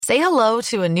Say hello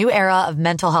to a new era of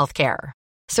mental health care.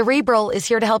 Cerebral is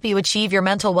here to help you achieve your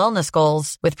mental wellness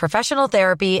goals with professional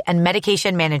therapy and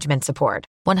medication management support.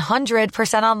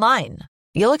 100% online.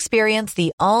 You'll experience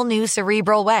the all-new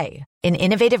Cerebral Way, an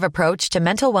innovative approach to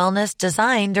mental wellness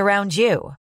designed around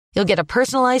you. You'll get a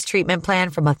personalized treatment plan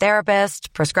from a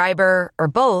therapist, prescriber, or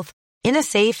both in a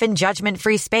safe and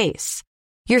judgment-free space.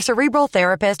 Your Cerebral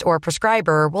therapist or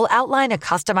prescriber will outline a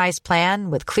customized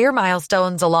plan with clear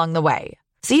milestones along the way,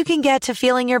 so you can get to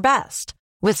feeling your best.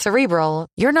 With Cerebral,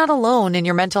 you're not alone in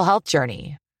your mental health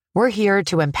journey. We're here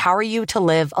to empower you to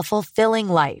live a fulfilling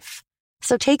life.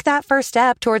 So take that first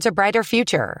step towards a brighter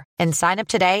future and sign up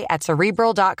today at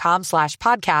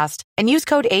Cerebral.com/podcast and use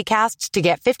code ACAST to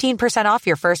get 15% off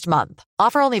your first month.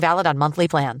 Offer only valid on monthly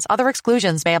plans. Other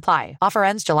exclusions may apply. Offer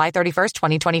ends July 31st,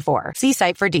 2024. See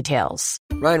site for details.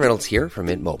 Ryan Reynolds here from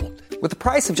Mint Mobile. With the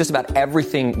price of just about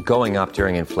everything going up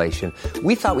during inflation,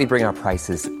 we thought we'd bring our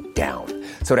prices down.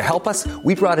 So to help us,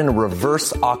 we brought in a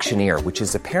reverse auctioneer, which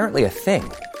is apparently a thing.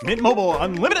 Mint Mobile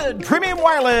Unlimited Premium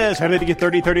Wireless. How to get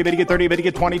 30, 30, bit to get 30, bit to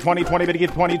get 20, 20, 20, bit to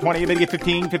get 20, 20, bit to get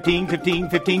 15, 15, 15,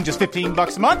 15, just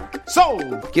 $15 a month?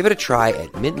 Sold! Give it a try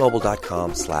at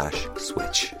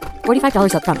mintmobile.com/switch.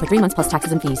 $45 up front for 3 months plus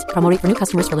taxes and fees. Promo rate for new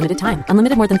customers for limited time.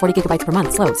 Unlimited more than 40 gigabytes per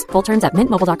month. Slows full terms at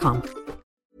mintmobile.com.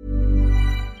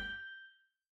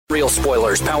 Real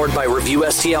spoilers powered by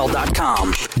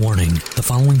ReviewSTL.com. Warning, the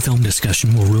following film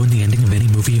discussion will ruin the ending of any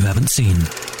movie you haven't seen.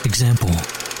 Example,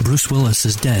 Bruce Willis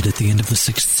is dead at the end of The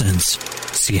Sixth Sense.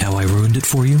 See how I ruined it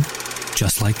for you?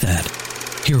 Just like that.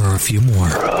 Here are a few more.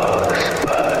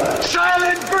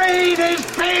 Silent breed is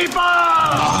people!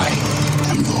 I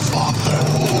am the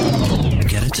father.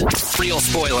 Get it? Real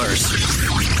spoilers.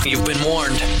 You've been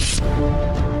warned.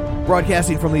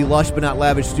 Broadcasting from the lush but not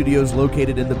lavish studios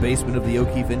located in the basement of the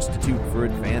O'Keefe Institute for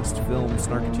Advanced Film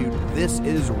Snarkitude, this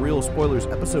is Real Spoilers,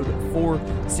 episode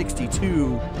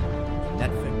 462, the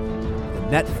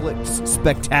Netflix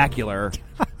spectacular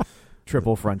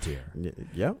Triple Frontier.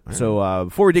 Yep. So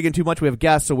before we dig in too much, we have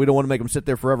guests, so we don't want to make them sit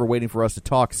there forever waiting for us to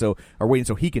talk, or waiting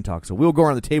so he can talk. So we'll go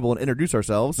around the table and introduce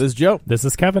ourselves. This is Joe. This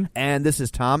is Kevin. And this is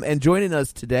Tom. And joining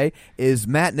us today is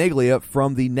Matt Neglia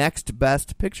from the Next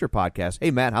Best Picture podcast.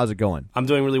 Hey, Matt, how's it going? I'm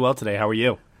doing really well today. How are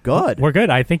you? Good. We're good.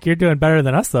 I think you're doing better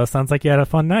than us, though. Sounds like you had a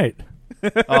fun night.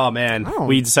 Oh, man.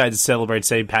 We decided to celebrate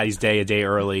St. Patty's Day a day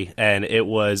early, and it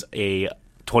was a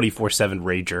 24/7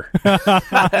 rager.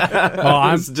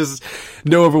 It's just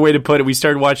no other way to put it. We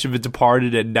started watching The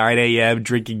Departed at 9 a.m.,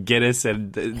 drinking Guinness,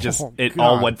 and it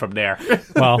all went from there.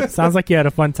 Well, sounds like you had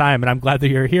a fun time, and I'm glad that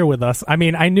you're here with us. I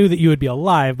mean, I knew that you would be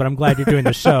alive, but I'm glad you're doing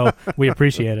the show. We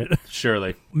appreciate it.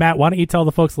 Surely. Matt, why don't you tell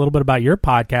the folks a little bit about your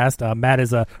podcast? Matt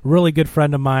is a really good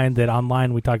friend of mine that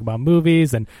online we talk about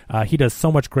movies, and he does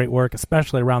so much great work,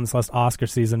 especially around this last Oscar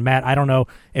season. Matt, I don't know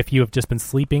if you have just been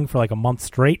sleeping for like a month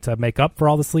straight to make up for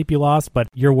all the sleep you lost, but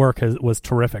your work was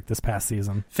terrific this past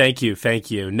season. Thank you.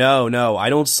 No, I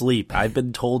don't sleep. I've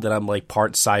been told that I'm like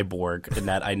part cyborg and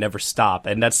that I never stop.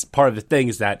 And that's part of the thing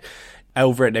is that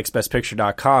over at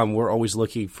nextbestpicture.com, we're always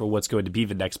looking for what's going to be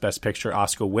the next best picture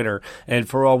Oscar winner. And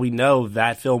for all we know,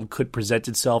 that film could present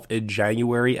itself in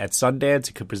January at Sundance.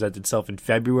 It could present itself in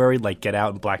February, like Get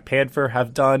Out and Black Panther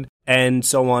have done, and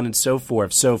so on and so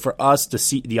forth. So for us,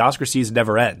 the Oscar season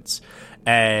never ends.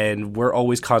 And we're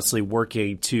always constantly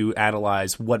working to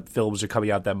analyze what films are coming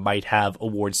out that might have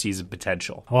award season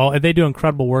potential. Well, they do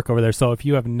incredible work over there. So if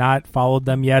you have not followed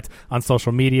them yet on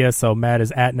social media, so Matt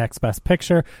is at Next Best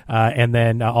Picture, and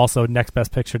then also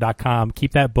nextbestpicture.com.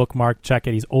 Keep that bookmark. Check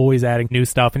it. He's always adding new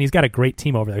stuff, and he's got a great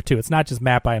team over there, too. It's not just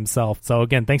Matt by himself. So,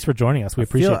 again, thanks for joining us. We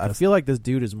appreciate this. I feel like this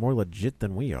dude is more legit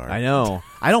than we are. I know.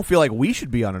 I don't feel like we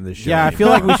should be on this show. Yeah, I feel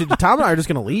like we should. Tom and I are just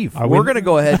going to leave. We're going to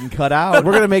go ahead and cut out.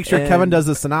 We're going to make sure Kevin does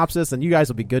the synopsis, and you guys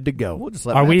will be good to go. We'll just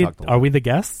let Are Matt we? talk to Are we the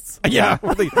guests? Yeah,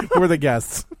 we're the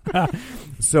guests.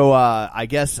 So I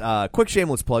guess quick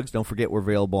shameless plugs. Don't forget we're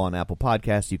available on Apple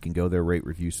Podcasts. You can go there, rate,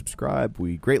 review, subscribe.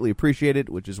 We greatly appreciate it,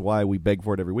 which is why we beg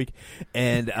for it every week.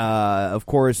 And of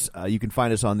course, you can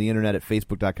find us on the internet at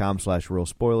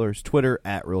facebook.com/realspoilers, Twitter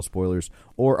at realspoilers,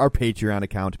 or our Patreon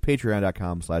account,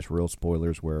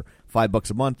 patreon.com/realspoilers, where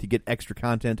 $5 a month, you get extra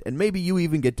content, and maybe you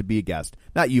even get to be a guest.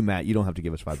 Not you, Matt. You don't have to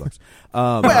give us $5.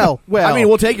 Well, I mean,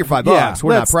 we'll take your $5. Yeah,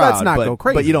 we're not proud. Let's not go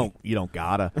crazy. But you don't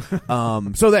gotta.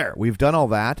 So there, we've done all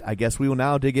that. I guess we will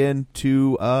now dig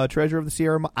into Treasure of the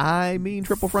Sierra.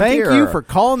 Triple Frontier. Thank you for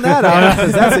calling that out,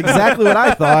 because that's exactly what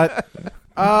I thought.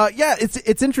 Yeah,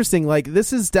 it's interesting. Like,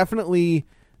 this is definitely,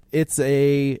 it's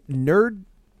a nerd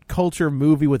culture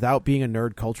movie without being a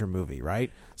nerd culture movie, right?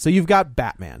 So you've got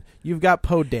Batman, you've got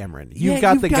Poe Dameron, you've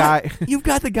got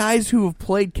the guys who have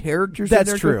played characters.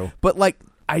 That's in true. But like,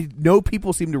 I know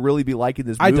people seem to really be liking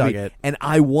this movie. I dug it. And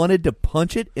I wanted to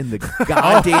punch it in the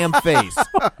goddamn face.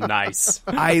 Nice.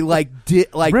 I did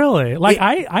really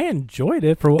I enjoyed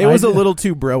it for what it was I a did. little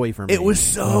too broy for me. It was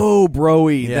so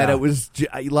broy Yeah. that it was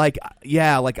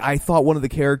I thought one of the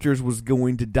characters was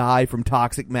going to die from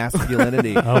toxic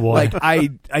masculinity. Oh, boy.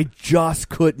 I just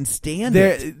couldn't stand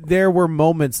it. There were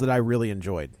moments that I really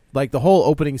enjoyed. Like the whole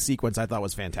opening sequence I thought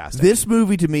was fantastic. This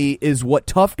movie to me is what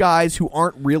tough guys who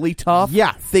aren't really tough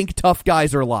think tough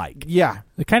guys are like. Yeah.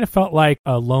 It kind of felt like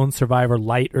a Lone Survivor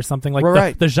light or something like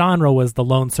Right. the genre was the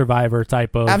Lone Survivor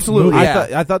type of Absolutely. movie.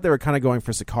 I thought they were kind of going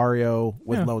for Sicario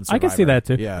with Lone Survivor. I can see that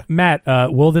too. Yeah. Matt,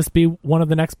 will this be one of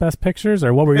the next best pictures,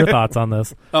 or what were your thoughts on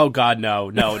this? Oh God,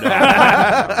 no.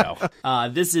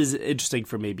 This is interesting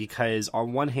for me because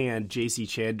on one hand, J.C.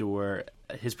 Chandor,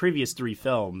 his previous 3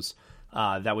 films,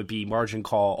 that would be Margin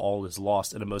Call, All Is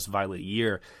Lost, and A Most Violent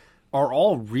Year, are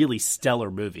all really stellar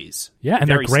movies. Yeah, and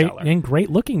Very they're great stellar. and great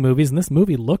looking movies, and this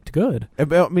movie looked good.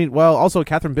 I mean, well, also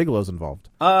Catherine Bigelow's involved.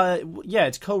 Yeah,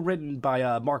 it's co-written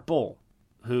by Mark Bull,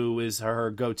 who is her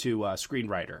go-to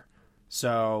screenwriter.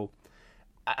 So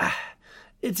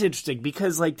it's interesting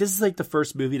because this is the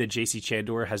first movie that J.C.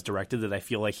 Chandor has directed that I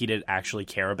feel like he didn't actually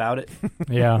care about it.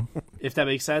 Yeah, if that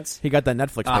makes sense. He got that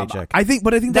Netflix paycheck. I think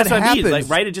That's that what happens. I mean.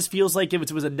 Right? It just feels like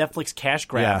it was a Netflix cash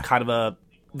grab, kind of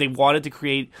they wanted to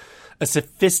create a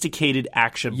sophisticated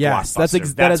action Yes,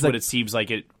 blockbuster. that is what it seems like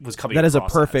it was coming. That is a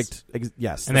across perfect. as.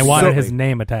 Yes, and they wanted his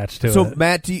name attached to it. So,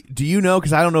 Matt, do you know,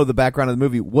 because I don't know the background of the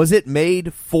movie, was it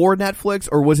made for Netflix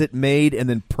or was it made and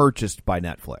then purchased by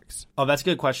Netflix? Oh, that's a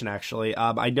good question, actually.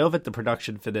 I know that the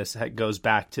production for this goes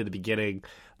back to the beginning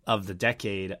of the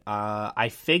decade. I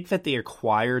think that they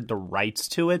acquired the rights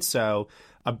to it, so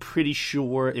I'm pretty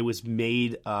sure it was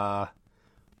made.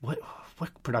 What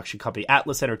production company?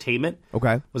 Atlas Entertainment.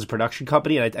 Okay, was a production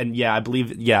company, and I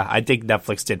believe I think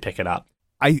Netflix did pick it up.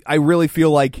 I really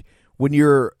feel like when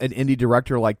you're an indie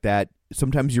director like that,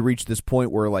 sometimes you reach this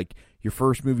point where your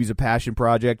first movie's a passion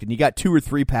project, and you got 2 or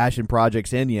 3 passion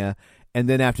projects in you, and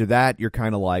then after that, you're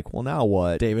kind of like, well, now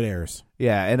what? David Ayers.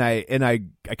 Yeah, and I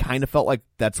kind of felt like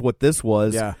that's what this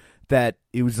was. Yeah. That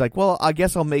it was like, well, I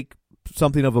guess I'll make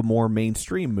something of a more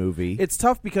mainstream movie. It's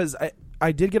tough because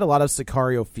I did get a lot of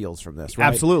Sicario feels from this, right?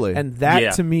 Absolutely. And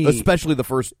that to me, especially the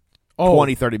first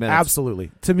 20, 30 minutes. Absolutely.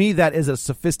 To me, that is a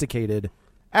sophisticated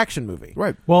action movie.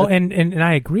 Right. Well, and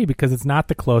I agree because it's not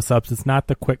the close-ups, it's not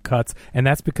the quick cuts, and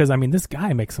that's because this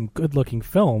guy makes some good-looking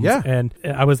films. Yeah. And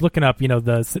I was looking up, who's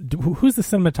the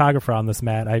cinematographer on this,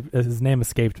 Matt? His name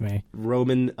escaped me.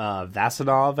 Roman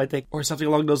Vasanov, I think, or something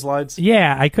along those lines.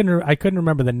 Yeah, I couldn't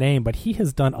remember the name, but he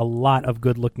has done a lot of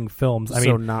good-looking films.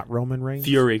 So not Roman Reigns?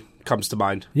 Fury comes to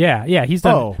mind. Yeah, he's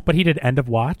done. But he did End of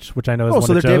Watch, which I know is one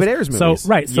so of they're David Ayers movies. So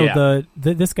right, so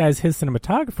this guy's his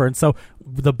cinematographer, and so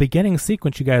the beginning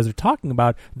sequence you guys are talking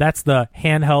about, that's the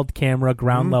handheld camera,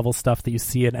 ground level stuff that you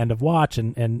see at End of Watch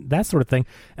and that sort of thing.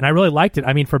 And I really liked it.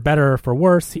 I mean, for better or for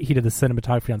worse, he did the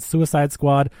cinematography on Suicide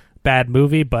Squad. Bad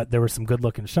movie, but there were some good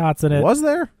looking shots in it. Was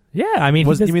there? Yeah, I mean,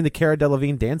 you mean the Cara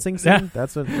Delevingne dancing scene? Yeah.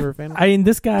 That's what you were a fan of? I mean,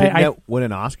 this guy Didn't that win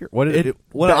an Oscar? What did it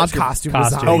win an Oscar? Costume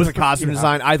Costume. design. Oh, it was a costume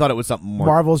design. I thought it was something more.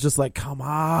 Marvel's just like, come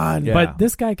on. Yeah. But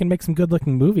this guy can make some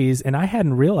good-looking movies, and I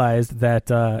hadn't realized that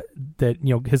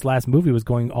his last movie was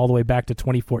going all the way back to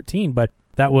 2014. But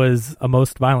that was A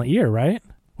Most Violent Year, right,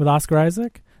 with Oscar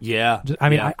Isaac? Yeah. I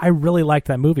mean, I really liked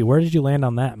that movie. Where did you land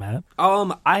on that, Matt?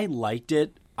 I liked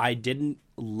it. I didn't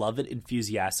love it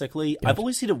enthusiastically. I've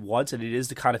only seen it once, and it is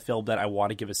the kind of film that I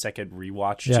want to give a second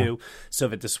rewatch to, so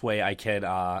that this way I can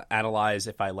analyze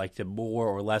if I liked it more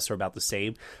or less or about the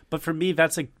same. But for me,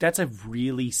 that's a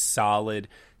really solid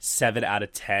 7 out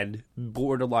of 10,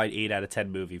 borderline 8 out of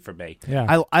 10 movie for me.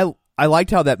 Yeah, I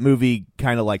liked how that movie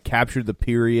kind of captured the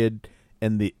period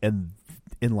and the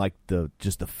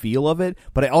feel of it,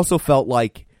 but I also felt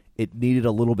like it needed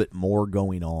a little bit more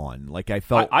going on.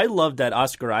 I love that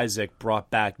Oscar Isaac brought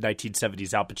back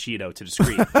 1970s Al Pacino to the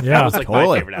screen. Yeah, that was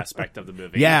my favorite aspect of the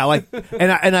movie. Yeah,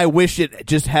 and I wish it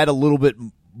just had a little bit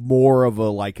more of a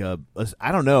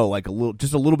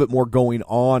little bit more going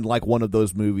on, like one of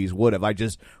those movies would have. I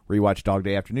just rewatched Dog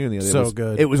Day Afternoon the other day.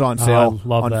 Good. It was on sale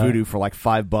on that. Vudu for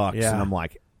 $5, and I'm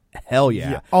like, hell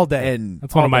yeah, all day. And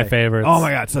that's one of my favorites. Oh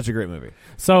my god, such a great movie.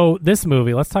 So this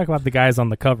movie, let's talk about the guys on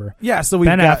the cover. Yeah, so we've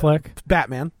Ben got Affleck,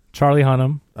 Batman, Charlie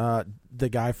Hunnam, the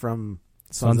guy from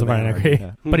Sons of Anarchy.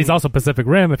 But he's also Pacific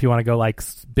Rim if you want to go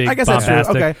big, I guess bombastic. that's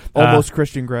true. Okay. Almost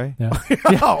Christian Grey. Yeah.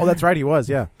 Oh, that's right, he was,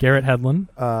 yeah. Garrett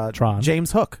Hedlund, Tron.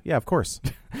 James Hook, yeah, of course.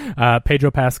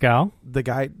 Pedro Pascal. The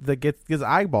guy that gets his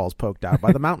eyeballs poked out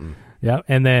by the mountain. Yeah,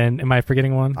 and then, am I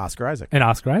forgetting one? Oscar Isaac. And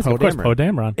Oscar Isaac, of course, Poe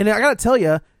Dameron. And I gotta tell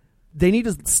you, they need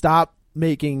to stop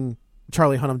making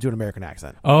Charlie Hunnam do an American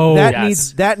accent. Oh,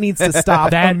 that needs to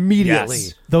stop immediately.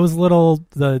 Yes. Those little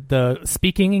the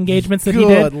speaking engagements that he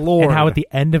Good did, Lord. and how at the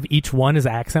end of each one his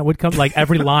accent would come, like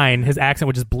every line, his accent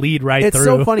would just bleed right It's through.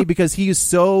 so funny because he is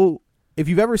so. If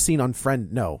you've ever seen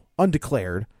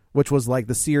Undeclared, which was like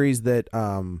the series that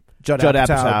Judd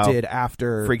Apatow did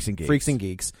after Freaks and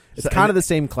Geeks. It's kind of the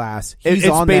same class. It's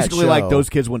on that basically show. like those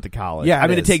kids went to college. Yeah, I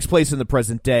mean, it it takes place in the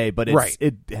present day, but it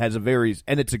has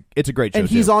it's a great show. And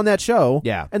he's too. on that show.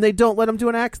 Yeah. And they don't let him do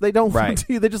an act. They don't. Right.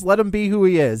 They just let him be who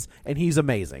he is, and he's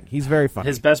amazing. He's very funny.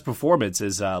 His best performance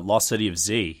is Lost City of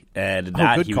Z, and in Oh,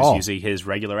 that good he call. was using his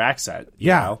regular accent. you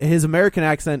Yeah, know? his American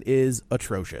accent is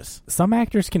atrocious. Some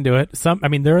actors can do it.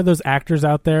 There are those actors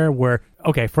out there where,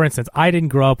 okay, for instance, I didn't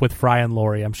grow up with Fry and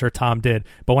Laurie. I'm sure Tom did.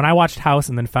 But when I watched House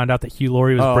and then found out that Hugh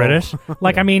Laurie was British,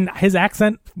 his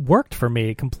accent worked for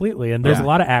me completely. And there's a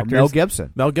lot of actors. Mel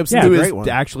Gibson, yeah, who great is one.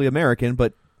 actually American,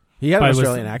 but He had an but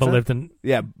Australian but accent. lived in.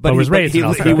 but he was raised in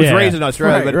Australia. He was Yeah. raised in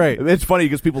Australia, Right. but it's funny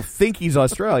because people think he's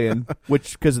Australian,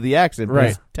 which because of the accent, but Right.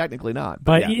 he's technically not.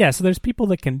 But so there's people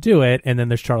that can do it, and then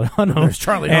there's Charlie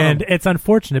Hunnam. And it's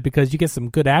unfortunate because you get some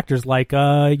good actors like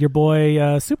your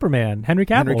boy Superman, Henry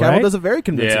Cavill. Henry Cavill right? does a very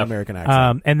convincing American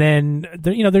accent. And then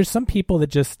there's some people that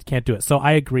just can't do it. So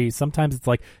I agree. Sometimes it's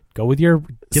like go with your.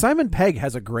 Simon Pegg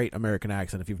has a great American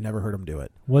accent. If you've never heard him do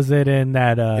it, Was it in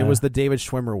that? it was the David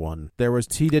Schwimmer one.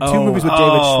 He did two movies with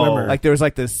David Schwimmer. Like there was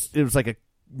like this. It was like a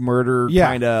murder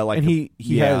kind of like. and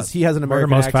he has an Murder American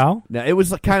Most accent. Foul. No, it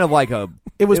was kind of like a.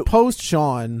 It was post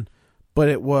Sean, but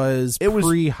it was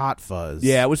pre Hot Fuzz.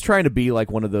 Yeah, it was trying to be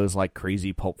like one of those like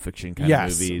crazy Pulp Fiction kind of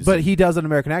movies. But he does an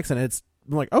American accent. And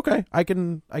I'm like, okay, I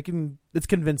can. It's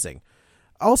convincing.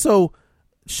 Also,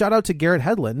 shout out to Garrett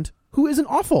Hedlund, who isn't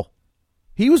awful.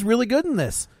 He was really good in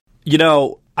this. You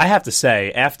know, I have to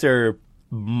say, after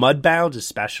Mudbound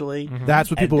especially, That's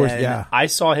what people were. then Yeah, I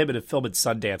saw him in a film at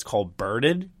Sundance called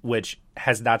Burden, which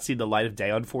has not seen the light of day,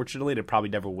 unfortunately, and it probably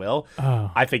never will.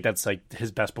 I think that's like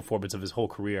his best performance of his whole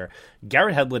career.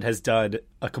 Garrett Hedlund has done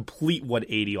a complete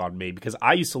 180 on me because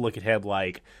I used to look at him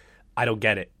like, I don't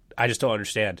get it. I just don't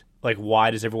understand. Like,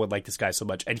 why does everyone like this guy so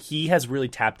much? And he has really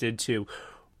tapped into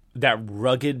that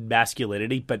rugged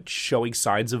masculinity, but showing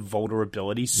signs of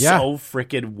vulnerability so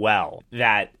freaking well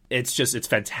that it's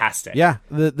fantastic. yeah.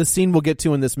 The scene we'll get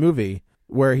to in this movie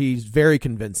where he's very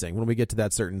convincing when we get to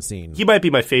that certain scene. He might be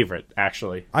my favorite,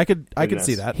 actually. I could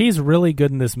see that. He's really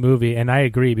good in this movie, and I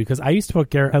agree because I used to put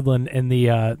Garrett Hedlund in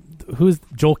the who's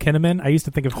Joel Kinnaman. I used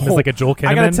to think of him as like a Joel Kinnaman.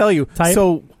 I gotta tell you, type.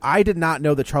 so I did not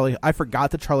know that I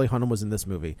forgot that Charlie Hunnam was in this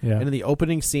movie. Yeah. And in the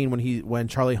opening scene when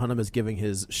Charlie Hunnam is giving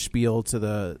his spiel to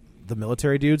the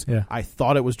military dudes, I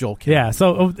thought it was Joel Kinnaman. Yeah,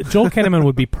 so Joel Kinnaman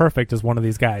would be perfect as one of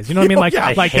these guys. You know what I mean? Like,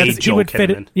 I hate he Joel would fit.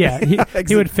 Kinnaman.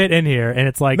 He would fit in here, and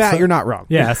it's like Matt, you're not wrong.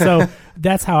 Yeah, so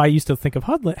that's how I used to think of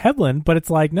Hedlund, but it's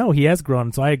like no, he has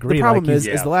grown. So I agree. The problem like,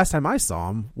 is the last time I saw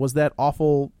him was that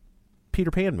awful Peter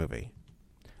Pan movie.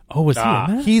 oh, was he in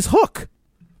that? He's Hook.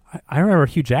 I remember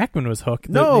Hugh Jackman was Hook.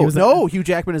 Hugh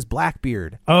Jackman is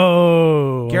Blackbeard.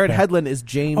 Garrett okay. Hedlund is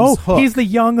James Oh, Hook. he's the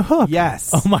young Hook.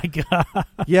 Yes. Oh my god.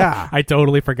 Yeah. I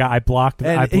totally forgot. I blocked.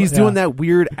 And he's doing that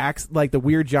weird like the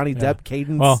weird Johnny Depp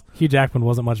cadence. Well, Hugh Jackman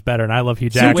wasn't much better, and I love Hugh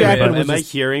So Jackman. wait, Jackman was am I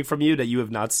just- hearing from you that you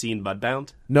have not seen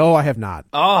Mudbound? No, I have not.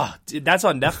 Oh, dude, that's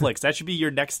on Netflix. That should be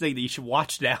your next thing that you should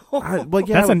watch now. Well,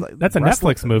 yeah, That's a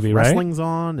Netflix movie, right? Wrestling's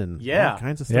on and all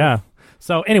kinds of stuff. Yeah.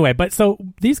 So anyway, so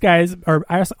these guys are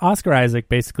Oscar Isaac.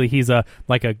 Basically, he's a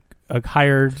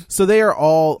hired. So they are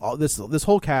all this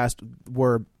whole cast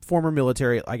were former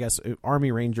military, I guess,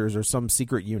 Army Rangers or some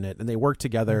secret unit, and they work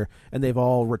together, and they've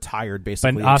all retired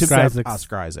basically. But except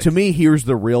Oscar Isaac. To me, here's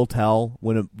the real tell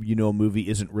when a movie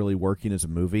isn't really working as a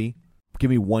movie. Give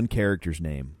me one character's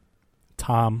name.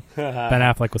 Tom. Ben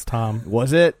Affleck was Tom.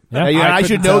 Was it? Yeah. I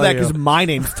should know that because my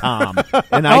name's Tom,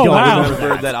 and I don't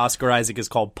remember that Oscar Isaac is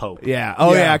called Pope. Yeah.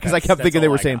 Oh yeah, because I kept thinking they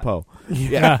were saying Poe.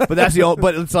 Yeah, but that's the only.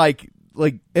 But it's like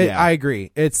I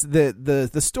agree. It's the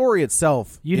story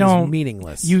itself is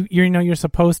meaningless. You're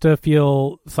supposed to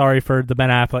feel sorry for the Ben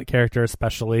Affleck character,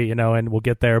 especially, and we'll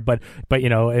get there. But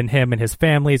and him and his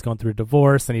family, he's going through a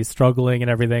divorce and he's struggling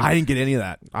and everything. I didn't get any of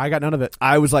that. I got none of it.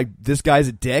 I was like, this guy's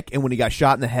a dick, and when he got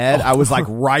shot in the head, I was like,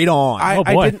 right on.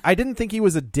 I didn't think he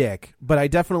was a dick, but I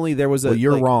definitely there was a. Well,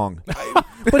 you're wrong.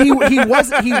 But he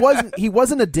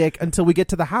wasn't a dick until we get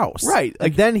to the house. Right.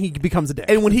 Like then he becomes a dick.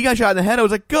 And when he got shot in the head, I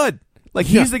was like, good. Like,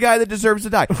 he's the guy that deserves to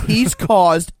die. He's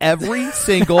caused every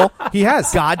single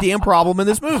goddamn problem in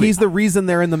this movie. He's the reason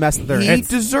they're in the mess that they're in. He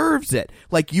deserves it.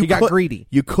 Like, he got greedy.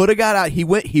 You could have got out. He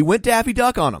went Daffy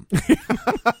Duck on him.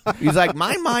 He's like,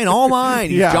 mine, all mine.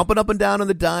 He's jumping up and down on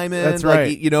the diamond. That's right.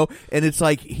 Like, you know, and it's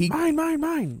like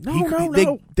mine.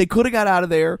 No. They could have got out of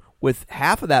there with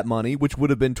half of that money, which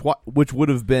would have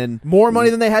been more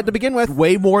money than they had to begin with,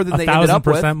 way more than they ended up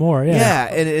with. 1,000% more, yeah.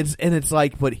 And it's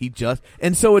like, but he just,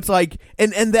 and so it's like,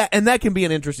 and that can be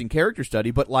an interesting character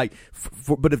study, but like,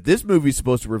 but if this movie's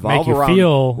supposed to revolve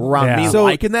around me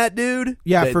liking that dude,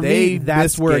 for me,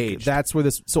 that's where misgauged.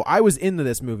 this. So I was into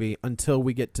this movie until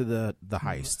we get to the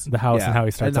heist, the house, and how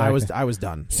he starts. And acting. I was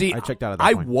done. See, I checked out. At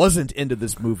that point. wasn't into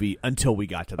this movie until we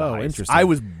got to the heist. Interesting. I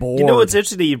was bored. You know what's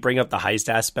interesting? You bring up the heist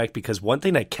aspect, because one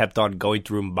thing that kept on going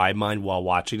through my mind while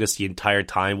watching this the entire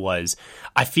time was,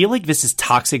 I feel like this is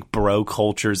toxic bro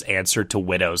culture's answer to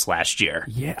Widows last year.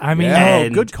 Yeah, I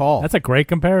mean, good call. That's a great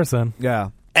comparison. Yeah.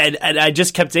 And I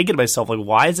just kept thinking to myself, like,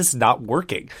 why is this not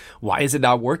working? Why is it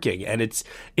not working? And it's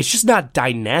just not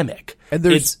dynamic. And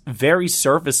it's very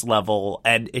surface level,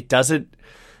 and it doesn't,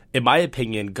 in my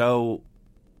opinion, go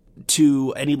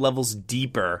to any levels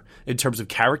deeper in terms of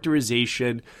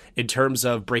characterization, in terms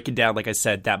of breaking down, like I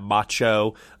said, that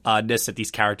macho-ness that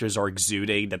these characters are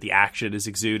exuding, that the action is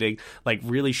exuding, like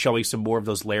really showing some more of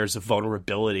those layers of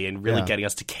vulnerability and really getting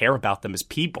us to care about them as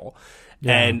people.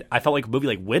 Yeah. And I felt like a movie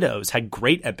like Widows had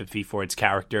great empathy for its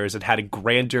characters and had a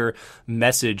grander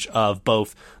message of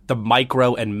both the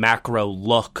micro and macro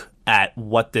look at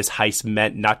what this heist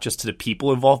meant, not just to the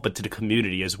people involved, but to the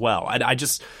community as well. And I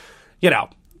just, this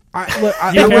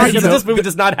movie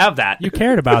does not have that. You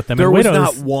cared about them. There was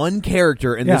not one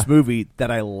character in this movie that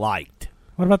I liked.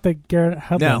 What about the Garrett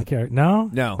Hedlund character?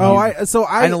 No? Oh, I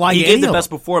didn't like he gave the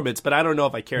best performance, but I don't know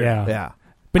if I cared. Yeah.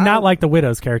 But not like the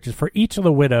widows' characters. For each of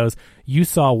the widows, you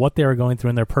saw what they were going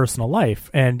through in their personal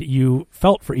life, and you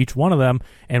felt for each one of them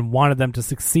and wanted them to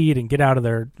succeed and get out of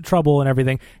their trouble and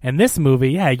everything. And this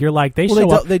movie, you're like, they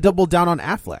doubled down on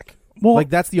Affleck. Well, like,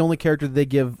 that's the only character that they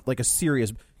give like a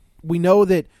serious. We know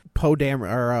that Poe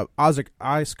Dameron or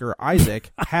Oscar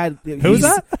Isaac had. Who's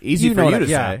that? Easy for you to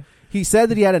say. He said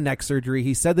that he had a neck surgery.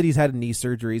 He said that he's had knee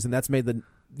surgeries, and that's made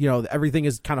everything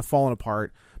is kind of fallen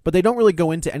apart. But they don't really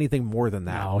go into anything more than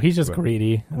that. No, he's just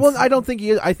greedy. Well, I don't think he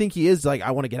is. I think he is like,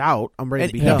 I want to get out. I'm ready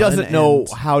to be done. He doesn't know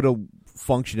how to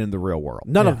function in the real world.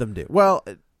 None of them do. Well,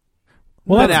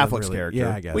 Ben Affleck's character.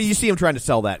 Yeah, I guess. Well, you see him trying to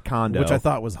sell that condo. Which I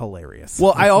thought was hilarious.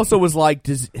 Well, I also was like,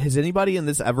 has anybody in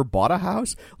this ever bought a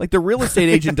house? Like, the real estate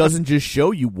agent doesn't just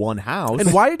show you one house.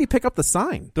 And why did he pick up the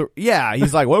sign?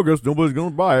 He's like, well, I guess nobody's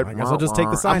going to buy it. I guess I'll just take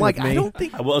the sign. I'm like, with me. I don't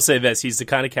think... I will say this. He's the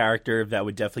kind of character that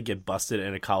would definitely get busted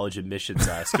in a college admissions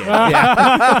scam.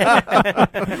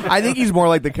 I think he's more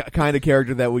like the kind of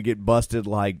character that would get busted,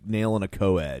 like, nailing a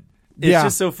co-ed. It's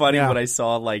just so funny when I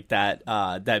saw like that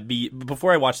meme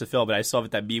before I watched the film, and I saw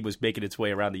that meme was making its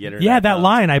way around the internet. Yeah, that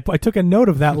line. I took a note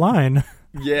of that line.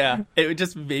 Yeah, it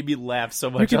just made me laugh so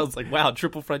much. I was like, "Wow,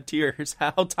 Triple Frontiers!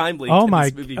 How timely can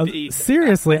this movie be?"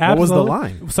 Seriously, absolutely. What was the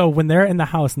line? So when they're in the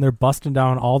house and they're busting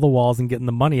down all the walls and getting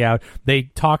the money out, they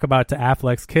talk about to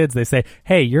Affleck's kids. They say,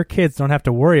 "Hey, your kids don't have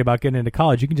to worry about getting into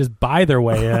college. You can just buy their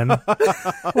way in."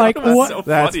 Like, what? So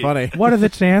That's funny. What are the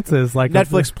chances? Like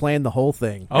Netflix planned the whole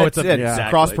thing. Oh, it's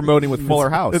cross promoting with Fuller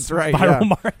House. That's right.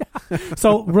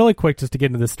 So really quick, just to get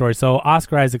into this story. So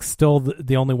Oscar Isaac's still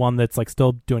the only one that's like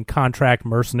still doing contract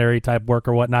mercenary type work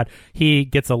or whatnot. He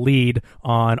gets a lead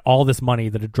on all this money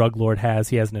that a drug lord has.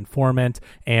 He has an informant,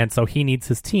 and so he needs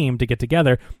his team to get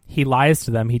together. He lies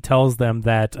to them. He tells them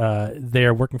that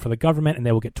they're working for the government and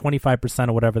they will get 25%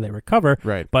 of whatever they recover.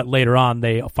 Right. But later on,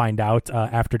 they find out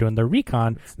after doing their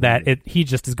recon that he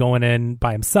just is going in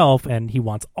by himself and he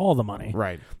wants all the money.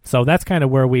 Right. So that's kind of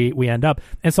where we end up.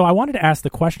 And so I wanted to ask the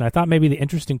question. I thought maybe the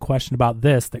interesting question about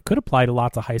this that could apply to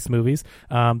lots of heist movies,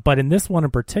 but in this one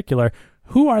in particular,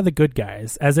 who are the good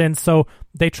guys? As in, so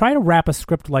they try to wrap a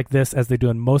script like this, as they do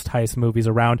in most heist movies,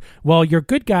 around, well, your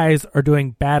good guys are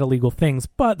doing bad illegal things,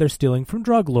 but they're stealing from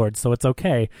drug lords, so it's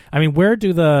okay. I mean, where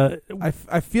do the...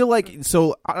 I feel like...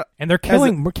 so, and they're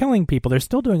killing people. They're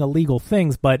still doing illegal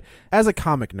things, but... As a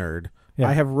comic nerd,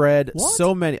 I have read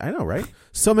so many... I know, right?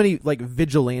 So many, like,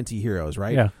 vigilante heroes,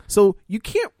 right? Yeah. So you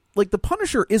can't... Like, the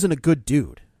Punisher isn't a good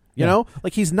dude. You know,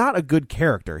 like, he's not a good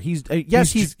character. He's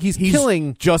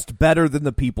killing just better than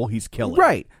the people he's killing,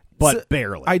 right? But so,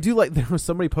 barely. I do like. There was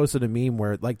somebody posted a meme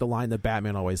where like the line that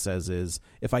Batman always says is,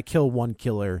 "If I kill one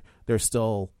killer, there's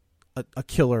still a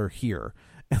killer here."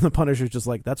 And the Punisher's just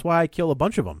like, that's why I kill a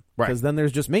bunch of them. Right. Because then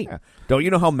there's just me. Yeah. Don't you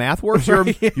know how math works? You're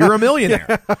a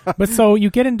millionaire. But so you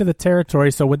get into the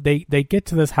territory. So when they get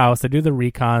to this house, they do the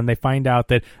recon. They find out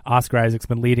that Oscar Isaac's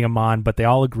been leading them on, but they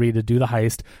all agree to do the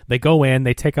heist. They go in.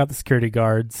 They take out the security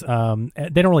guards. They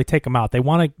don't really take them out. They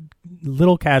want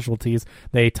little casualties.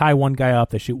 They tie one guy up.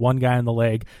 They shoot one guy in the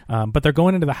leg. But they're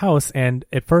going into the house, and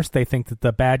at first they think that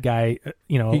the bad guy,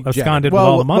 absconded with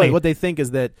all the money. What they think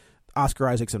is that Oscar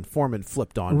Isaac's informant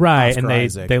flipped on right, Oscar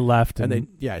Isaac. They left, and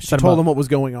she told them what was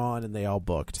going on, and they all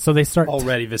booked. So they start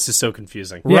already. This is so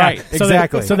confusing. Yeah, right?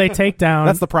 Exactly. So they take down.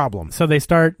 That's the problem. So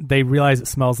they realize it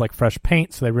smells like fresh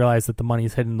paint. So they realize that the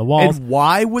money's hidden in the walls. And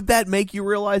why would that make you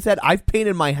realize that? I've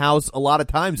painted my house a lot of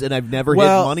times, and I've never hid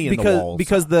money in the walls.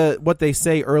 Because what they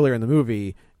say earlier in the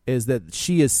movie is that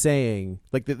she is saying,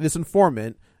 like, this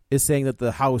informant is saying that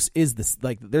the house is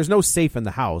there's no safe in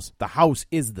the house. The house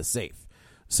is the safe.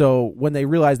 So when they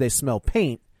realize they smell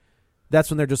paint, that's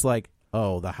when they're just like,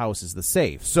 oh, the house is the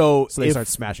safe. So they start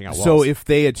smashing out walls. So if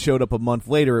they had showed up a month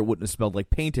later, it wouldn't have smelled like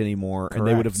paint anymore, and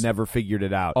they would have never figured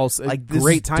it out. Also, like,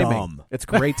 great timing. Dumb. It's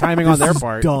great timing on their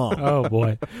part. Dumb. Oh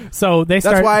boy. So they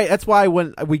start. That's why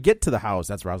when we get to the house,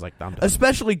 that's where I was like, I'm done.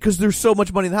 Especially because there's so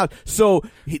much money in the house. So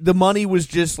the money was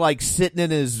just like sitting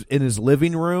in his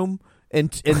living room. And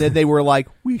then they were like,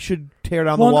 we should tear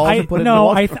down the walls and put it in the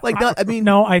walls.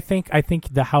 I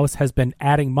think the house has been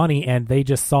adding money, and they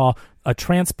just saw a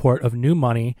transport of new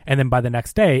money, and then by the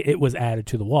next day, it was added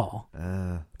to the wall.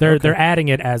 They're adding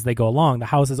it as they go along. The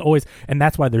house is always, and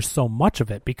that's why there's so much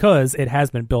of it, because it has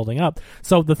been building up.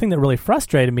 So the thing that really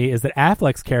frustrated me is that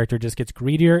Affleck's character just gets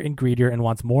greedier and greedier and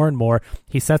wants more and more.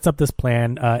 He sets up this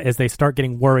plan as they start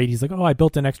getting worried. He's like, oh, I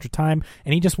built in extra time,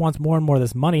 and he just wants more and more of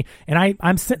this money. And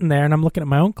I'm sitting there, and I'm looking at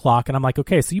my own clock, and I'm like,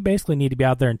 okay, so you basically need to be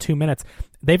out there in 2 minutes.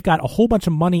 They've got a whole bunch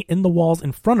of money in the walls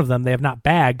in front of them. They have not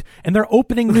bagged, and they're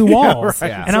opening new walls.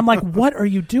 Right. And I'm like, what are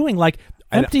you doing? Like,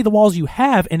 empty the walls you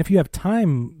have, and if you have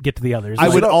time, get to the others. I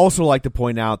would also like to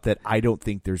point out that I don't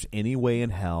think there's any way in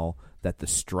hell that the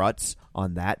struts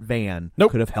on that van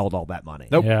could have held all that money.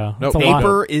 Nope. Yeah. Nope.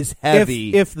 Paper is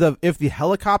heavy. If the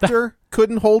helicopter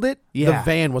couldn't hold it, the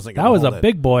van wasn't going to hold it. That was a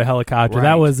big boy helicopter. Right.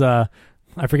 That was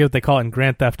I forget what they call it in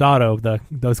Grand Theft Auto,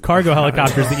 those cargo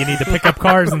helicopters that you need to pick up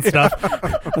cars and stuff.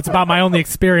 That's about my only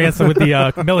experience with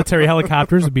the military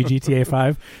helicopters would be GTA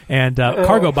 5 and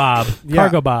Cargo Bob. Yeah.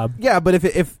 Cargo Bob. Yeah, but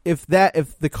if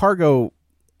the cargo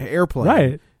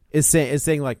airplane is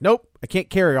saying like, nope, I can't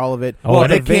carry all of it. Well,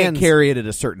 they can't carry it at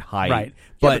a certain height. Right.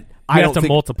 But you have to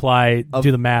multiply,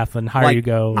 do the math, and higher you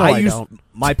go.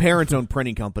 My parents own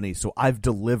printing companies, so I've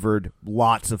delivered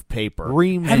lots of paper.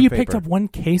 Reams have of you paper. picked up one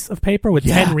case of paper with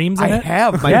 10 reams in it? I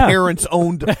have. My parents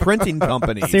owned printing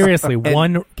companies. Seriously,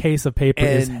 one case of paper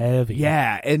is heavy.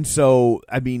 Yeah, and so,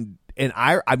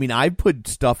 I put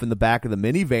stuff in the back of the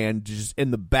minivan, just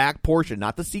in the back portion,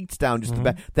 not the seats down, just the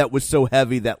back. That was so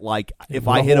heavy that, like, if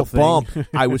I hit a bump,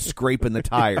 I was scraping the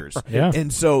tires. Yeah.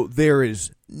 And so there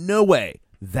is no way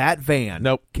that van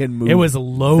can move. It was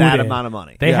loaded. That amount of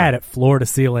money. They had it floor to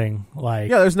ceiling.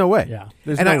 There's no way. Yeah.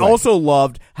 I also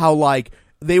loved how, like,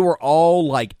 they were all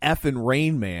like effing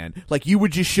Rain Man. Like, you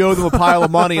would just show them a pile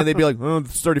of money and they'd be like, oh,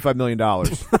 it's $35 million.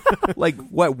 Like,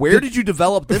 what? Where did you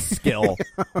develop this skill?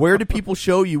 Where do people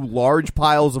show you large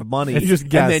piles of money and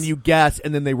then you guess,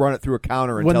 and then they run it through a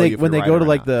counter and when tell they you if when you're they go right to or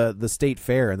like not. the state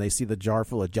fair and they see the jar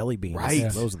full of jelly beans. Right.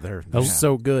 They're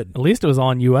so good. At least it was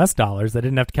all in U.S. dollars. They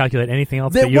didn't have to calculate anything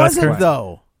else. It US wasn't,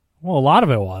 though. Well, a lot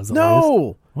of it was.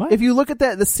 No. What? If you look at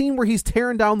the scene where he's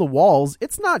tearing down the walls,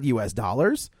 it's not U.S.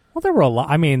 dollars. Well, there were a lot.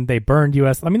 I mean, they burned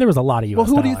U.S. I mean, there was a lot of U.S. Well,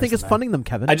 who do you dollars think is in funding them,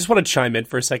 Kevin? I just want to chime in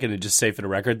for a second and just say for the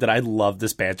record that I love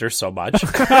this banter so much.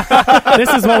 This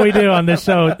is what we do on this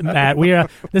show, Matt.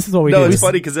 This is what we do. No, it's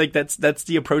funny because like that's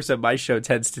the approach that my show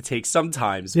tends to take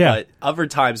sometimes. Yeah. But other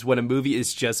times when a movie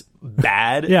is just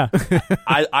bad, yeah.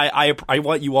 I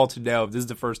want you all to know this is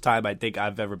the first time I think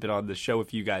I've ever been on this show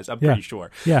with you guys. I'm pretty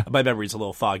sure. Yeah. My memory's a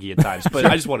little foggy at times, but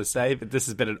I just want to say that this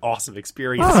has been an awesome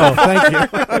experience. Oh, thank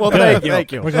you. Well,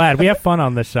 thank you. We're glad. We have fun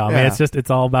on this show. I mean, it's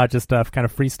all about just kind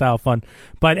of freestyle fun.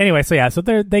 But anyway, so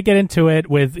they get into it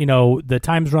with, the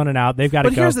time's running out. They've got to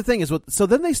go. But here's the thing so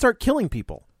then they start killing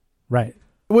people. Right.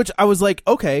 Which I was like,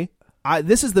 okay,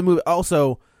 this is the movie.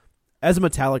 Also, as a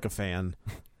Metallica fan,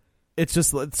 it's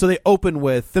just so they open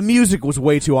with the music was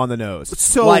way too on the nose.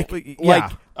 So like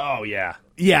oh yeah.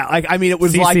 Yeah, like I mean, it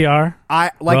was CCR.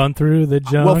 Run through the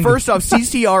jungle. Well, first off,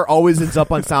 CCR always ends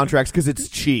up on soundtracks because it's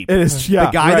cheap. It is. Yeah,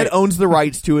 the guy right. that owns the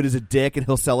rights to it is a dick, and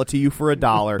he'll sell it to you for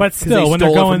 $1. But still, they when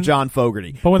stole they're it going from John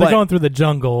Fogerty. But when they're going through the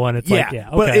jungle, and it's okay.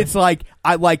 But it's like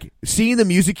I like seeing the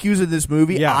music cues in this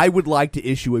movie. Yeah. I would like to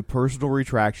issue a personal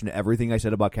retraction to everything I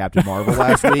said about Captain Marvel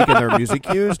last week and their music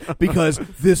cues because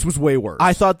this was way worse.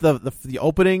 I thought the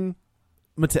opening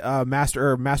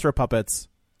Master of Puppets,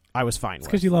 I was fine with.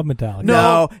 because you love Metallica.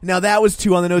 No, now that was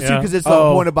too on the nose too Yeah. because it's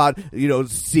the point about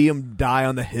see him die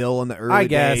on the hill in the early I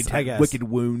guess. wicked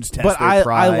wounds test But their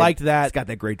pride. I liked that. It's got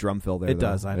that great drum fill there. It though.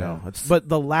 does. I know. Yeah. But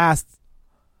the last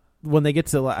when they get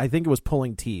to, I think it was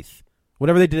pulling teeth,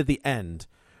 whatever they did at the end,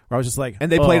 where I was just like,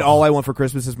 and they played "All I Want for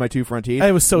Christmas Is My Two Front Teeth."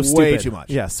 It was so stupid. Way too much.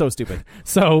 Yeah, so stupid.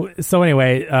 So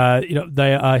anyway,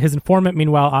 his informant.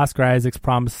 Meanwhile, Oscar Isaacs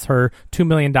promised her $2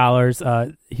 million.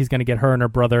 He's going to get her and her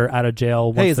brother out of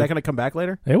jail. Hey, is that going to come back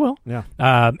later? It will. Yeah.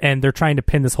 And they're trying to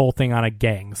pin this whole thing on a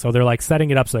gang. So they're like setting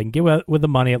it up so they can get with the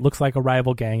money. It looks like a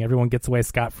rival gang. Everyone gets away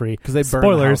scot-free. Because they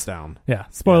burn the house down. Yeah.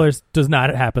 Spoilers. Does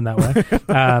not happen that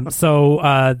way.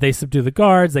 So they subdue the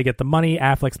guards. They get the money.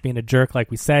 Affleck's being a jerk, like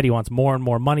we said. He wants more and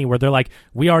more money, where they're like,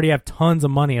 we already have tons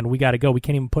of money and we got to go. We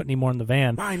can't even put any more in the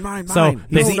van. Mine. So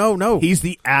No. He's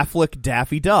the Affleck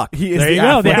Daffy Duck. He is there the you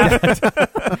go.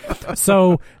 Affleck.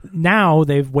 So now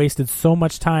they've wasted so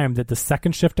much time that the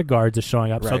second shift of guards is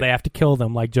showing up, so they have to kill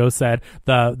them. Like Joe said,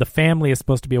 the family is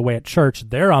supposed to be away at church.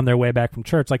 They're on their way back from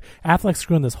church. Like Affleck's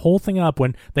screwing this whole thing up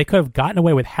when they could have gotten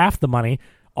away with half the money,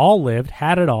 all lived,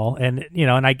 had it all, and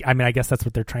and I guess that's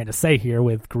what they're trying to say here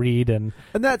with greed and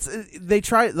that's they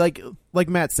try like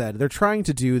Matt said, they're trying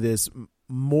to do this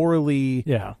morally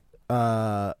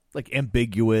like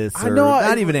ambiguous. I or know,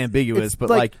 not even ambiguous, but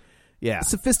like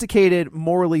sophisticated,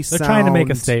 morally they're sound. trying to make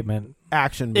a statement.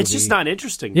 Action movie. It's just not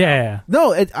interesting. Yeah.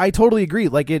 No, I totally agree.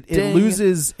 Like it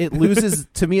loses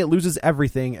to me. It loses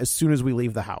everything as soon as we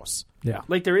leave the house. Yeah.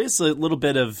 Like there is a little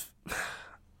bit of,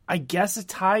 I guess, a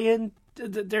tie-in.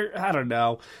 I don't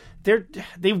know.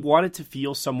 They want it to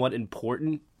feel somewhat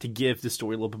important to give the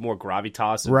story a little bit more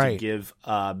gravitas and to give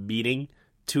meaning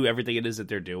to everything it is that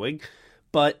they're doing.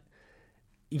 But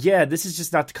yeah, this is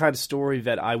just not the kind of story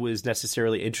that I was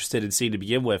necessarily interested in seeing to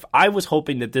begin with. I was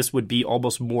hoping that this would be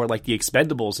almost more like The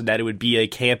Expendables and that it would be a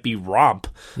campy romp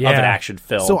of an action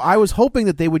film. So I was hoping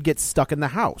that they would get stuck in the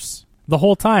house the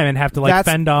whole time and have to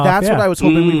fend off. That's what I was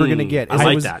hoping we were going to get. I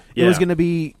like that. Yeah. It was going to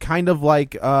be kind of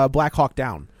like Black Hawk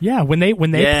Down. Yeah, when they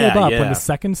pulled up, when the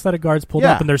second set of guards pulled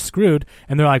up and they're screwed,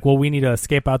 and they're like, well, we need to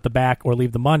escape out the back or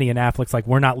leave the money, and Affleck's like,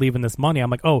 we're not leaving this money. I'm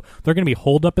like, oh, they're going to be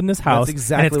holed up in this house, That's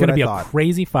exactly and it's going to be a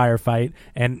crazy firefight,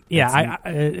 and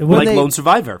it like Lone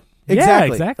Survivor. Exactly.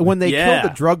 Yeah, exactly. When they killed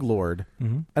the drug lord,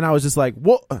 and I was just like,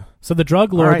 what? So the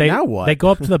drug lord, now what? They go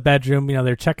up to the bedroom,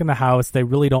 they're checking the house. They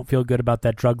really don't feel good about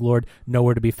that drug lord,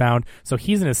 nowhere to be found. So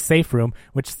he's in his safe room,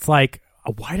 which it's like,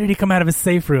 why did he come out of his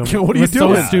safe room? What are you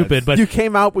doing? So stupid. But you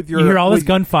came out with your... You hear all this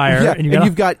gunfire. and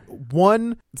you've got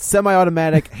one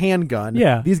semi-automatic handgun.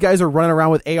 Yeah. These guys are running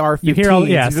around with AR-15s. You hear all...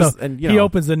 Yeah, so he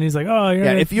opens it and he's like, oh...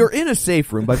 if you're in a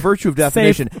safe room, by virtue of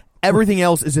definition... Everything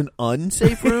else is an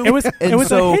unsafe room. It was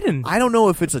so hidden. I don't know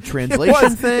if it's a translation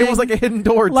thing. It was like a hidden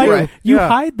door, too. Like, you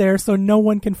hide there so no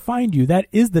one can find you. That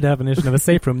is the definition of a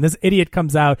safe room. This idiot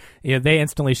comes out. They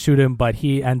instantly shoot him, but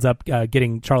he ends up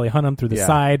getting Charlie Hunnam through the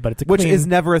side. But it's which is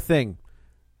never a thing.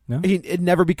 No? It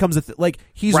never becomes a thing. Like,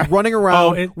 he's running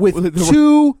around with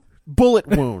two bullet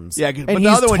wounds. But and the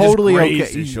other one totally just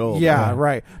grazed okay. his shoulder. Yeah,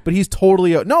 right. But he's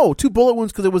totally no 2 bullet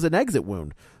wounds because it was an exit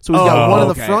wound. So he's got one in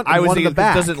the front and one in the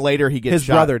back. Doesn't later he gets his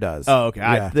shot. brother does. Oh, okay.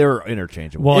 Yeah. They're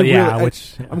interchangeable. Well,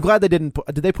 I'm glad they didn't.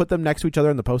 Did they put them next to each other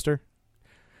in the poster?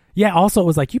 Yeah. Also, it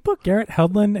was like you put Garrett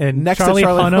Hedlund and Next to Charlie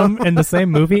Charlie Hunnam in the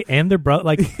same movie, and their brother.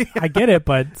 Like, I get it,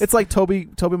 but it's like Toby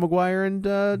Maguire and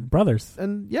brothers,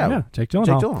 and Jake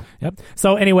Gyllenhaal. Yep.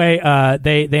 So anyway,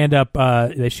 they end up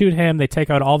they shoot him. They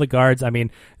take out all the guards. I mean,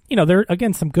 there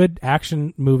again some good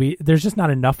action movie. There's just not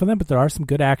enough of them, but there are some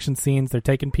good action scenes. They're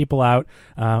taking people out.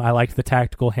 I like the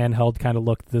tactical handheld kind of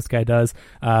look that this guy does.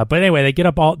 But anyway, they get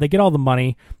all the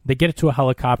money. They get it to a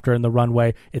helicopter in the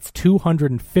runway. It's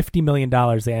 $250 million.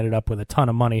 They ended up with a ton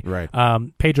of money. Right.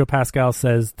 Pedro Pascal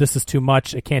says this is too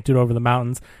much. It can't do it over the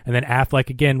mountains. And then Affleck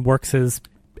again works his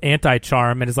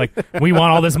anti-charm and is like, we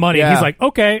want all this money. Yeah. He's like,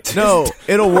 okay, no,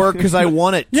 it'll work because I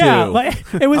want it to. Yeah, like,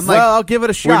 it was. Well, I'll give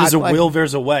it a shot. Where there's a will,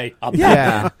 there's a way.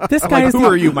 This guy is who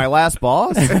are you, my last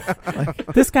boss?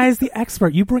 This guy is the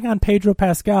expert. You bring on Pedro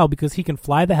Pascal because he can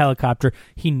fly the helicopter.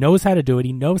 He knows how to do it.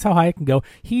 He knows how high it can go.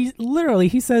 He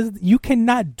says, you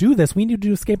cannot do this. We need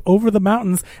to escape over the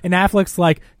mountains. And Affleck's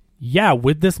like, yeah,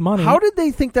 with this money. How did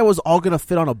they think that was all going to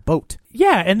fit on a boat?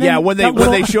 Yeah, and then when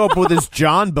they show up with this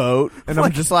John boat, and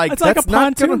I'm just like, it's like a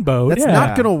pontoon boat. That's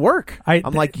not going to work.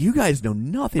 I'm like, you guys know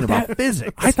nothing about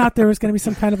physics. I thought there was going to be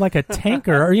some kind of like a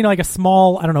tanker, or like a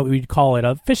small, I don't know what we'd call it,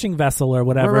 a fishing vessel or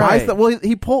whatever. Right.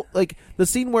 He pulled like the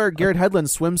scene where Garrett Hedlund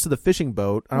swims to the fishing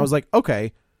boat, and I was like,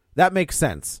 okay. That makes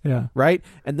sense. Yeah. Right?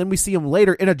 And then we see him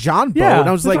later in a John boat. Yeah, and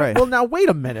I was like, well, now wait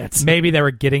a minute. Maybe they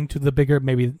were getting to the bigger,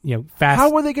 fast.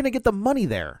 How were they going to get the money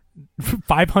there?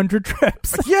 500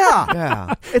 trips.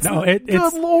 Yeah. It's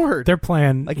good Lord. Their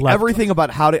plan. Like everything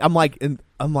about how to. I'm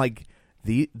like,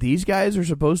 these guys are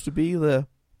supposed to be the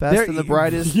best and the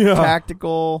brightest,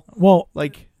 tactical. Well,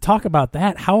 like. Talk about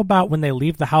that. How about when they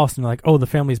leave the house and they're like, oh, the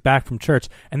family's back from church,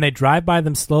 and they drive by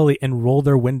them slowly and roll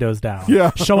their windows down,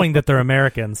 showing that they're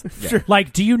Americans. Sure.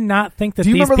 Like, do you not think that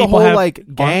these people remember the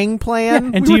whole gang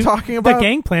plan and we were talking about? The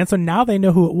gang plan, so now they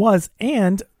know who it was,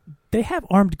 and they have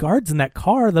armed guards in that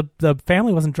car. The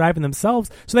family wasn't driving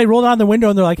themselves, so they roll down the window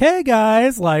and they're like, hey,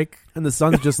 guys, like... And the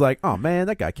son's just like, oh, man,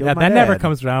 that guy killed my that dad. never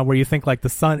comes around where you think like the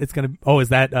son, it's going to, is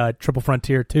that Triple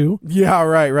Frontier 2? Yeah,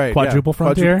 right. Quadruple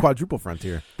Frontier? Quadruple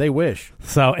Frontier. They wish.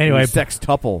 So anyway.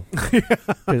 Sextuple.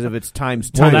 Because if it's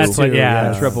times 2. Well, that's what,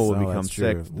 triple would become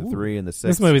 6. The 3 and the 6.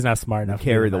 This movie's not smart enough.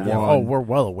 Carry the 1. Oh, we're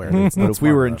well aware. But if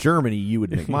we were in Germany, you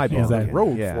would make my ball. Exactly.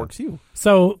 Road forks you.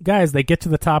 So, guys, they get to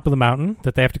the top of the mountain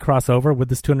that they have to cross over with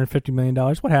this $250 million.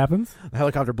 What happens? The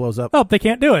helicopter blows up. Oh, they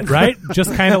can't do it, right?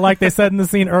 Just kind of like they said in the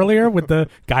scene earlier with the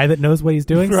guy that knows what he's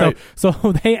doing. Right. So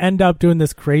they end up doing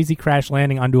this crazy crash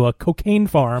landing onto a cocaine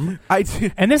farm.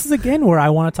 And this is, again, where I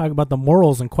want to talk about the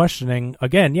morals and questioning.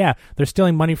 Again, they're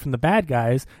stealing money from the bad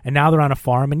guys, and now they're on a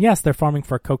farm. And, yes, they're farming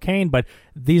for cocaine, but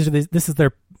this is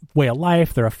their way of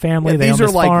life. They're a family. They these own are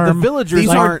this like farm. the villagers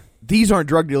These aren't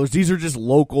drug dealers. These are just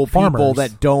local farmers. People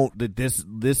that don't. That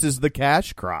this is the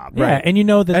cash crop. Yeah, right? And you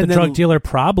know that the drug dealer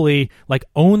probably like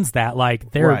owns that.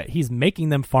 Like he's making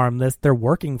them farm this. They're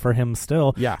working for him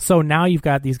still. Yeah. So now you've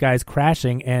got these guys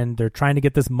crashing, and they're trying to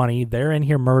get this money. They're in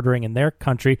here murdering in their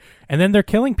country, and then they're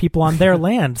killing people on their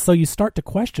land. So you start to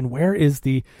question, where is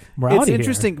the morality? It's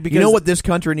interesting because you know what this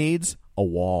country needs? A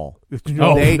wall.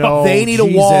 They need a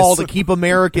wall to keep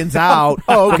Americans out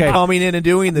from coming in and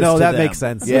doing this. No, to that them. makes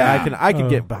sense. Yeah, I can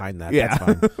get behind that. Yeah. That's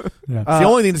fine. It's the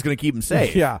only thing that's going to keep them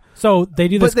safe. Yeah. So they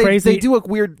do this crazy. They do a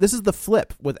weird. This is the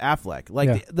flip with Affleck.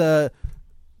 Like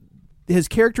his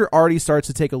character already starts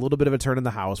to take a little bit of a turn in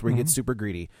the house where he gets super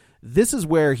greedy. This is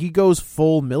where he goes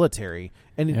full military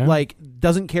and like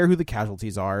doesn't care who the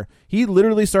casualties are. He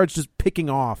literally starts just picking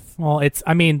off. Well,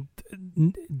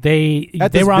 they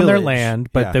were on their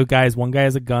land, but one guy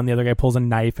has a gun, the other guy pulls a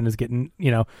knife and is getting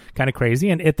kind of crazy.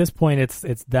 And at this point,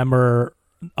 it's them or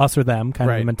us or them kind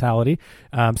of a mentality.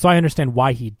 So I understand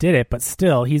why he did it, but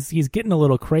still, he's getting a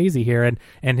little crazy here,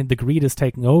 and the greed is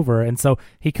taking over. And so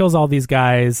he kills all these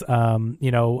guys.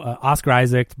 Oscar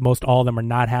Isaac, most all of them are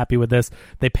not happy with this.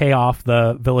 They pay off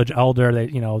the village elder. They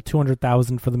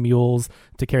 $200,000 for the mules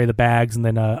to carry the bags, and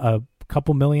then a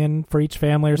couple million for each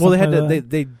family or something. Well,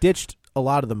 they ditched a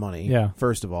lot of the money.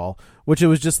 First of all, which it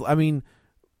was just. I mean,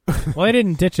 well, they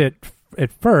didn't ditch it. At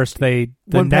first,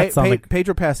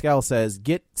 Pedro Pascal says,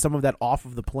 "Get some of that off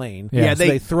of the plane." Yeah, so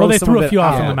they threw a few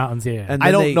off in the mountains. Yeah, and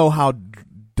I don't know how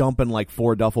dumping like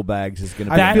 4 duffel bags is going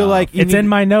to be. I feel like it's in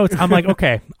my notes. I'm like,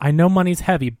 okay, I know money's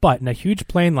heavy, but in a huge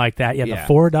plane like that, the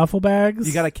 4 duffel bags,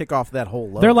 you got to kick off that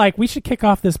whole load. They're like, we should kick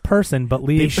off this person, but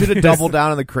leave. They should have doubled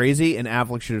down on the crazy, and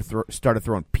Affleck should have started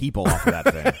throwing people off of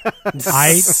that thing.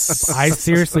 I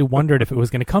seriously wondered if it was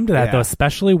going to come to that, though,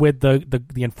 especially with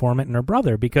the informant and her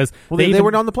brother, because they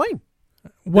weren't on the plane.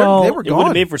 Well, they were gone. It would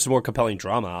have made for some more compelling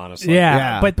drama, honestly.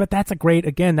 Yeah. But that's a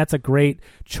great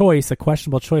choice, a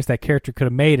questionable choice that character could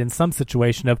have made in some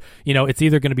situation of, it's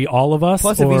either going to be all of us.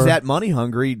 Plus, if he's that money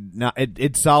hungry,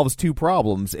 it solves 2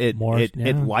 problems. It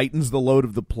lightens the load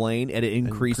of the plane, and it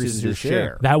increases his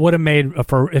share. That would have made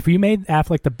if you made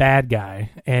Affleck the bad guy,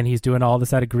 and he's doing all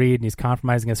this out of greed, and he's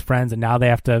compromising his friends, and now they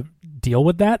have to deal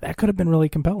with that. That could have been really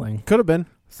compelling. Could have been.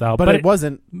 So, but it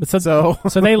wasn't. So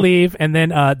they leave, and then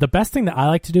the best thing that I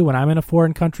like to do when I'm in a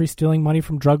foreign country stealing money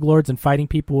from drug lords and fighting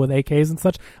people with AKs and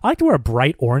such, I like to wear a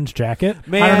bright orange jacket.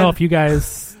 Man, I don't know if you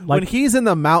guys like... When he's in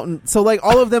the mountain, so like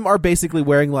all of them are basically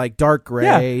wearing like dark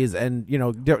grays and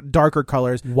darker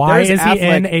colors. Why is he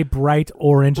in a bright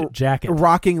orange jacket?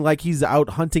 Rocking like he's out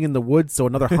hunting in the woods so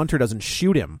another hunter doesn't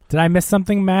shoot him. Did I miss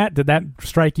something, Matt? Did that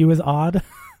strike you as odd?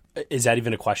 Is that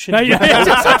even a question? That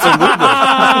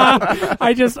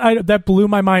blew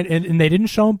my mind, and they didn't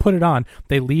show him put it on.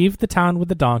 They leave the town with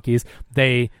the donkeys.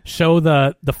 They show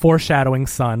the foreshadowing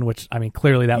sun, which I mean,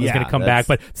 clearly that was going to come back.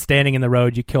 But standing in the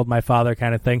road, you killed my father,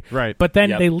 kind of thing. Right. But then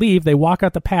they leave. They walk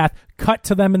out the path. Cut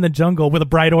to them in the jungle with a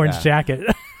bright orange jacket.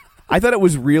 I thought it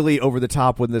was really over the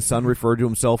top when the son referred to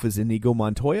himself as Inigo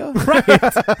Montoya. Right.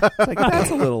 Like,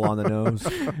 that's a little on the nose.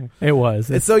 It was.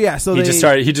 So he just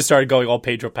started going all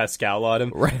Pedro Pascal on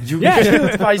him. Right. You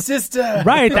killed my sister.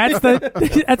 Right.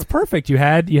 That's perfect. You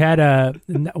had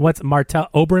what's Martel?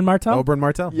 Oberyn Martell? Oberyn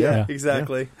Martell. Yeah,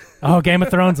 exactly. Yeah. Oh, Game of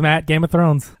Thrones, Matt. Game of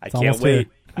Thrones. I can't wait.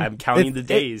 I'm counting the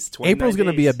days. April's going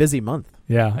to be a busy month.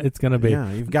 Yeah, it's going to be.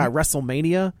 Yeah, you've got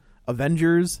WrestleMania,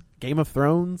 Avengers, Game of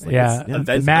Thrones.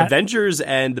 Avengers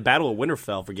and the Battle of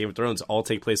Winterfell for Game of Thrones all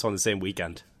take place on the same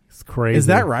weekend. It's crazy. Is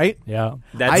that right? Yeah.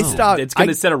 It's going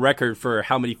to set a record for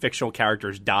how many fictional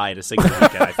characters die in a single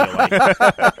weekend, I feel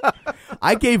like.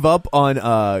 I gave up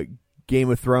on Game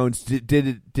of Thrones.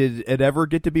 Did it ever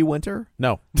get to be winter?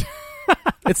 No.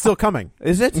 It's still coming.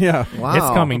 Is it? Yeah. Wow. It's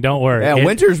coming. Don't worry. Yeah,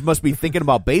 Winters must be thinking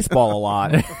about baseball a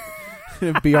lot.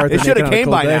 It should have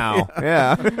came by now.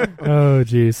 Yeah. Oh,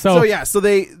 geez. So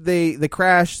they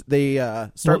crash. They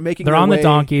start making. They're their on way. the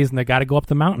donkeys and they got to go up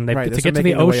the mountain. To get to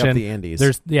the ocean. The Andes.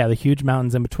 There's the huge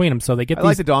mountains in between them. So they get. I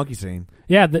like the donkey scene.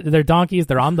 Yeah, they're donkeys.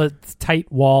 They're on the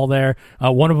tight wall there.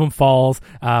 One of them falls.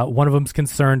 One of them's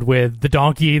concerned with the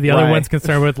donkey. The other one's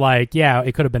concerned with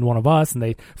it could have been one of us. And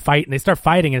they fight and they start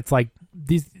fighting. And it's like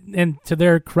these. And to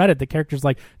their credit, the character's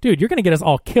like, dude, you're going to get us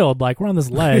all killed. Like, we're on this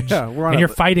ledge, and you're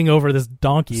fighting over this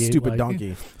donkey. Stupid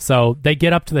donkey. So they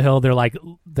get up to the hill.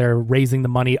 They're raising the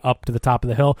money up to the top of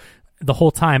the hill. The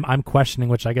whole time, I'm questioning,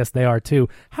 which I guess they are too.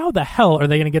 How the hell are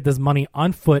they going to get this money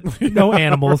on foot? No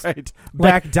animals. Right.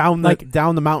 Back down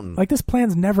the mountain. Like, this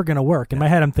plan's never going to work. In my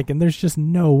head, I'm thinking, there's just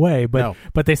no way. But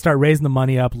they start raising the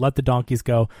money up, let the donkeys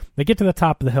go. They get to the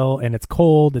top of the hill, and it's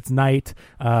cold. It's night.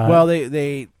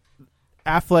 They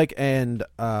Affleck and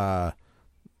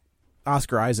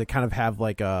Oscar Isaac kind of have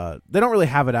they don't really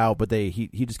have it out, but he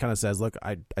just kind of says, look,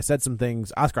 I said some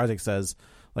things. Oscar Isaac says,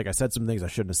 I said some things I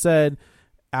shouldn't have said.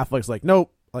 Affleck's like,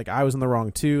 nope, I was in the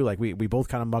wrong too. We both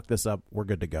kind of mucked this up. We're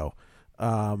good to go.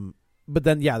 But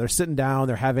then they're sitting down,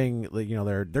 they're having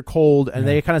they're cold, and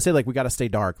they kind of say we got to stay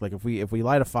dark. If we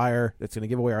light a fire, it's going to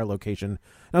give away our location. And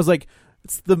I was like,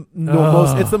 it's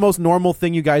the most normal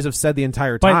thing you guys have said the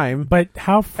entire time. But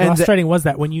how frustrating was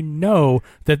that when you know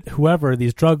that whoever,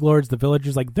 these drug lords, the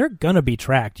villagers, they're gonna be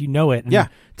tracked. You know it. And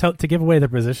to give away their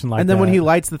position like that. And then when he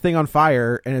lights the thing on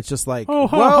fire, and it's just like,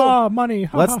 money.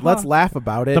 Let's laugh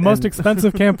about it. The most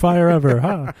expensive campfire ever.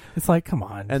 Huh? It's like, come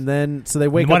on. And then they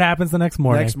wake up. What happens the next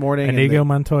morning? Inigo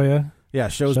Montoya.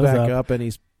 Shows back up, and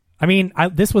he's. I mean,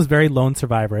 this was very Lone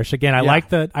Survivor-ish. Again, I like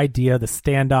the idea, the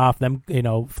standoff, them,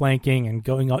 flanking and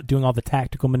doing all the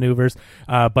tactical maneuvers.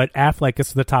 But Affleck gets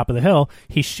to the top of the hill.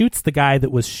 He shoots the guy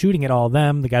that was shooting at all of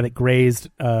them, the guy that grazed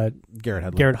Garrett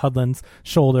Hedlund's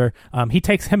shoulder. He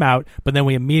takes him out, but then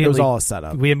it was all a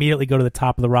setup. We immediately go to the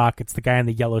top of the rock. It's the guy in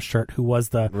the yellow shirt who was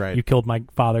the "you killed my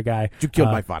father" guy. You killed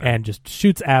my father, and just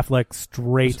shoots Affleck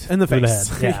straight in the face.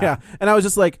 The head. Yeah, and I was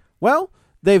just like, well.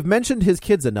 They've mentioned his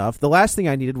kids enough. The last thing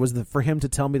I needed was for him to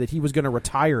tell me that he was going to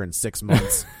retire in 6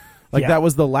 months. That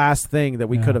was the last thing that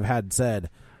we could have had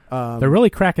said. They're really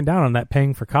cracking down on that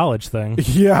paying for college thing.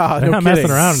 Yeah, they're not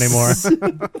messing around anymore.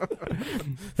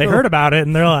 They heard about it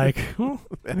and they're like,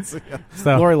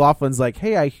 so Lori Laughlin's like,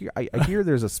 hey, I hear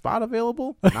there's a spot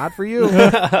available. Not for you.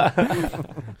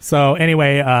 So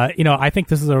anyway, I think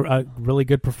this is a really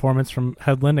good performance from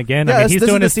Hedlund again. Yeah, I mean, he's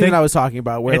doing this his thing that I was talking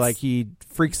about, where he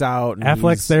freaks out. And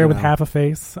Affleck's there with half a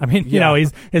face. I mean,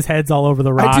 his head's all over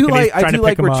the rock. I do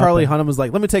like where Charlie Hunnam was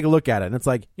like, let me take a look at it, and it's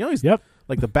like, he's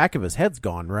the back of his head's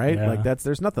gone, right? Yeah.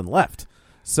 There's nothing left.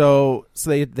 So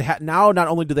they now not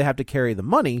only do they have to carry the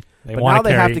money, but now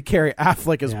they have to carry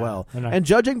Affleck as well. And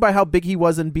judging by how big he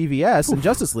was in BVS and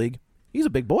Justice League, he's a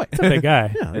big boy. He's a big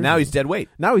guy. And now he's dead weight.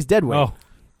 Oh,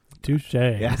 touche.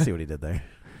 Yeah, I see what he did there.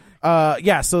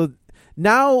 So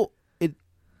now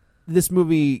this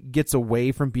movie gets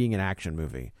away from being an action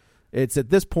movie. It's at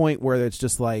this point where it's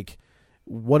just like,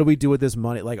 what do we do with this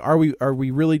money? Are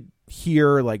we really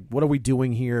here? What are we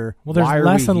doing here? Well, there's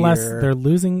less and less. They're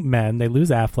losing men. They lose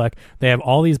Affleck. They have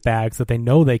all these bags that they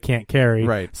know they can't carry.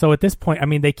 Right. So at this point, I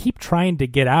mean, they keep trying to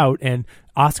get out, and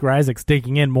Oscar Isaac's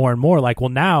digging in more and more.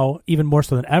 Now, even more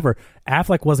so than ever,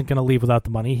 Affleck wasn't going to leave without the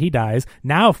money. He dies.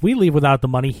 Now, if we leave without the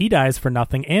money, he dies for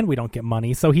nothing, and we don't get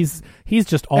money. So he's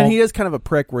just all. And he is kind of a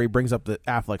prick where he brings up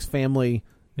Affleck's family.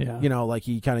 Yeah. You know, like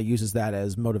he kind of uses that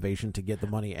as motivation to get the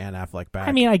money and Affleck back.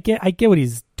 I mean, I get what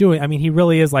he's doing. I mean, he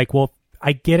really is like, well,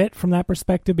 I get it from that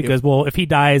perspective because, if he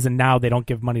dies and now they don't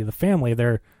give money to the family,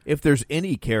 if there's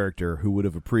any character who would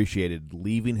have appreciated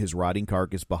leaving his rotting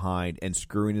carcass behind and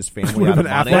screwing his family out of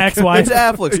money, it's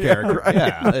Affleck's character. Right.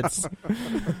 Yeah, it's.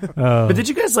 But did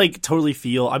you guys like totally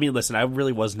feel? I mean, listen, I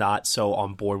really was not so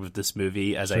on board with this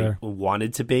movie as I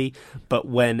wanted to be. But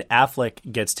when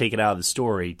Affleck gets taken out of the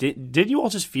story, did you all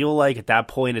just feel like at that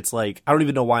point it's like I don't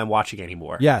even know why I'm watching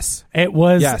anymore? Yes, it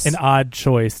was an odd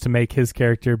choice to make his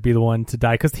character be the one to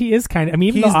die because he is kind of. I mean,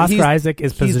 even though Oscar Isaac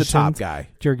is positioned, he's the top guy.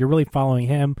 You're really following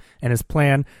him and his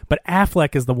plan, but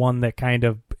Affleck is the one that kind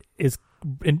of is.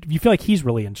 And you feel like he's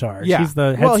really in charge. Yeah, he's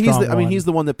the he's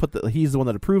the one that he's the one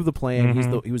that approved the plan.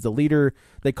 Mm-hmm. He was the leader.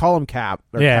 They call him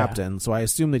captain, so I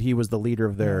assume that he was the leader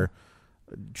of their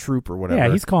troop or whatever.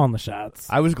 Yeah, he's calling the shots.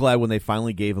 I was glad when they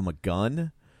finally gave him a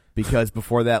gun because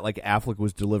before that, like Affleck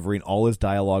was delivering all his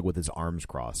dialogue with his arms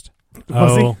crossed.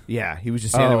 Was he? Yeah, he was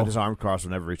just standing there with his arms crossed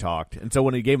whenever he talked. And so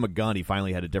when he gave him a gun, he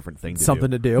finally had a different thing to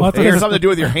something do. to do. Well, Hey, here's something to do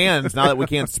with your hands now that we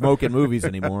can't smoke in movies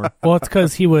anymore. Well, it's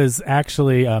because he was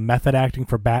actually method acting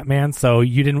for Batman, so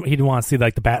he didn't want to see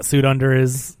like the bat suit under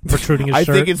his protruding his shirt.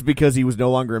 I think it's because he was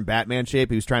no longer in Batman shape.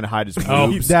 He was trying to hide his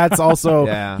boobs. That's also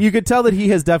Yeah. You could tell that he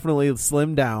has definitely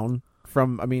slimmed down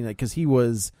from. I mean, because he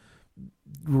was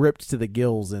ripped to the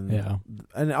gills,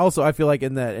 and also I feel like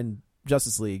in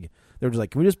Justice League. They were just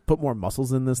like, can we just put more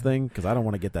muscles in this thing? Because I don't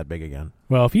want to get that big again.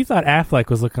 Well, if you thought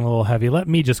Affleck was looking a little heavy, let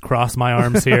me just cross my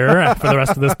arms here for the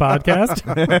rest of this podcast.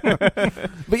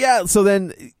 But yeah, so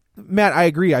then, Matt, I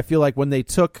agree. I feel like when they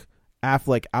took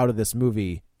Affleck out of this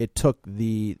movie, it took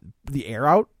the air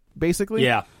out, basically.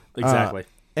 Yeah, exactly.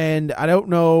 And I don't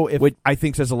know if... Which I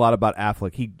think says a lot about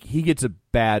Affleck. He gets a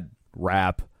bad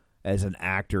rap as an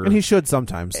actor. And he should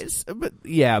sometimes.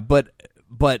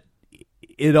 But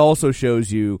it also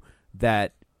shows you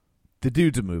that the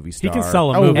dude's a movie star. He can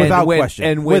sell a movie without question.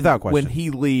 And without question, when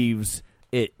he leaves,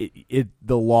 the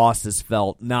loss is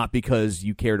felt not because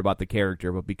you cared about the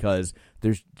character, but because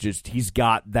he's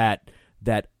got that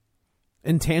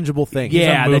intangible thing.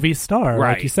 Yeah, he's a movie star,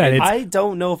 right. like you said. I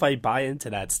don't know if I buy into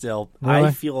that still. Really?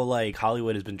 I feel like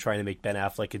Hollywood has been trying to make Ben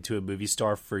Affleck into a movie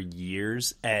star for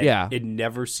years, and it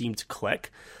never seemed to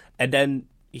click. And then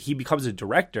he becomes a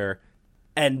director,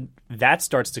 and that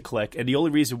starts to click. And the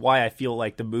only reason why I feel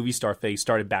like the movie star thing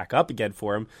started back up again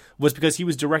for him was because he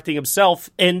was directing himself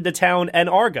in The Town and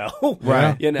Argo.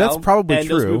 Right. You know? That's probably and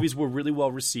true. Those movies were really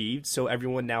well received, so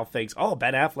everyone now thinks, oh,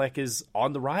 Ben Affleck is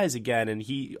on the rise again, and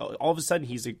he all of a sudden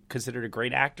he's considered a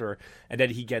great actor, and then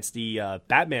he gets the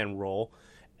Batman role,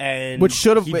 and which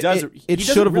should have he does a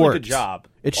really worked. Good job.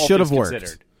 It should have worked.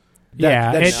 Considered.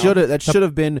 That should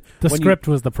have been the script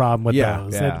was the problem with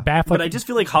those. Yeah. But I just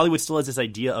feel like Hollywood still has this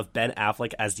idea of Ben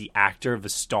Affleck as the actor, the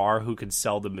star who can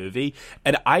sell the movie,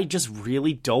 and I just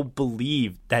really don't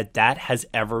believe that has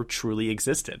ever truly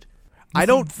existed. I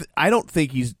don't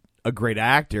think he's a great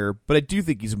actor, but I do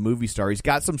think he's a movie star. He's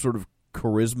got some sort of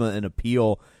charisma and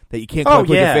appeal that you can't quite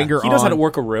put your finger on. He knows how to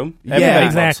work a room. Yeah,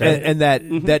 exactly. And that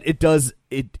it does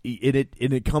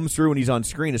it comes through when he's on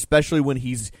screen, especially when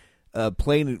he's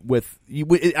playing with.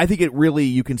 I think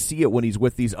you can see it when he's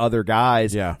with these other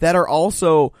guys that are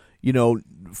also,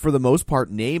 for the most part,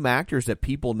 name actors that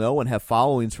people know and have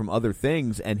followings from other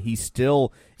things, and he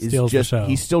still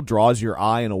he still draws your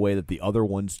eye in a way that the other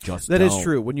ones just don't. That is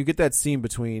true. When you get that scene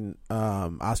between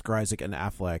Oscar Isaac and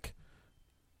Affleck,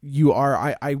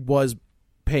 I was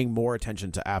paying more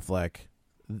attention to Affleck.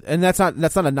 And that's not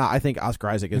I think Oscar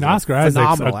Isaac is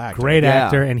phenomenal actor. Great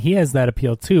actor, and he has that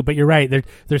appeal too. But you're right,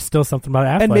 there's still something about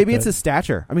Affleck. And maybe it's his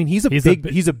stature. I mean, he's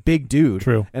a big dude.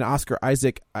 True. And Oscar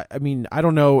Isaac, I mean, I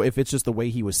don't know if it's just the way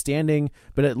he was standing,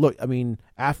 but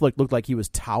Affleck looked like he was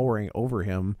towering over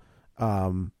him.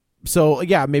 So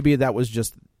yeah, maybe that was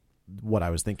just what I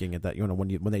was thinking at that.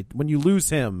 When you lose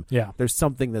him, there's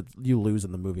something that you lose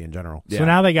in the movie in general. So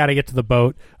now they got to get to the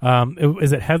boat.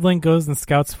 Is it Hedlund goes and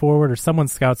scouts forward, or someone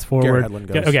scouts forward? Garrett Hedlund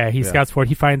goes. Okay, he scouts forward.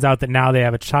 He finds out that now they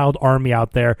have a child army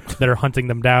out there that are hunting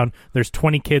them down. There's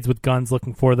 20 kids with guns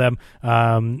looking for them.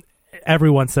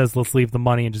 Everyone says, let's leave the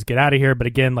money and just get out of here. But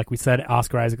again, like we said,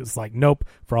 Oscar Isaac is like, nope,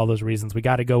 for all those reasons. We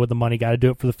got to go with the money, got to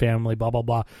do it for the family, blah, blah,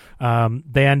 blah.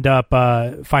 They end up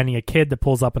finding a kid that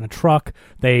pulls up in a truck.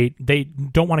 They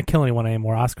don't want to kill anyone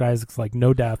anymore. Oscar Isaac's like,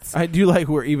 no deaths. I do like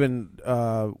where even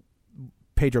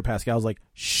Pedro Pascal's like,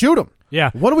 shoot him.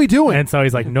 Yeah. What are we doing? And so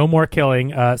he's like, no more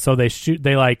killing. So they shoot.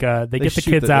 They get the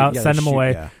kids out, send them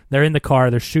away. Yeah. They're in the car.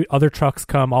 Other trucks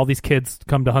come. All these kids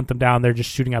come to hunt them down. They're just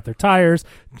shooting out their tires,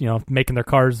 making their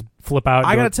cars flip out.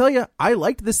 I gotta tell you, I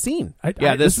liked this scene.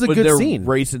 This is a good scene.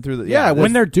 Racing through the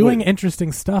when they're doing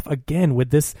interesting stuff again with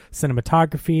this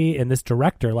cinematography and this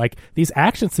director, like these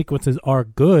action sequences are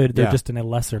good. They're just in a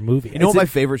lesser movie. You know what my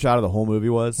favorite shot of the whole movie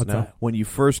was? What's that? When you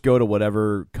first go to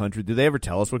whatever country. Did they ever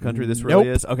tell us what country this really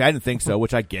is? Okay, I didn't think so,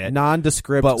 which I get.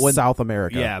 Nondescript, but South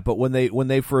America. Yeah, but when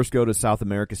they first go to South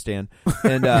America, Stan,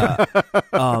 and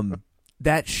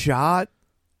that shot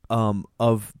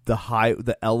of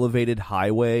the elevated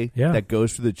highway that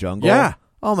goes through the jungle. Yeah.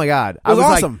 Oh my God. It was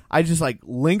awesome. Like, I just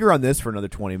linger on this for another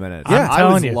 20 minutes. Yeah,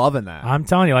 I was loving that. I'm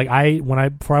telling you,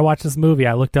 before I watched this movie,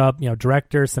 I looked up,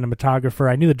 director,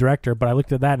 cinematographer. I knew the director, but I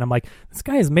looked at that and I'm like, this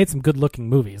guy has made some good looking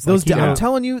movies. I'm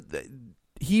telling you,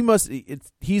 he's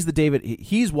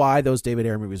why those David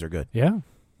Ayer movies are good. Yeah.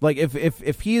 Like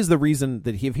if he is the reason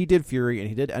that if he did Fury and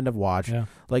he did End of Watch,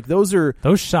 like those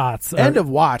shots. End of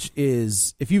Watch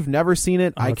is, if you've never seen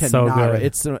it, I cannot. So good.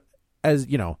 It's as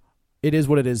you know, it is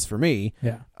what it is for me.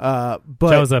 Yeah.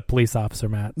 But Joe's a police officer,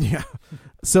 Matt. Yeah.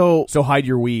 So hide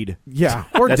your weed. Yeah.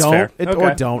 Or That's don't. fair.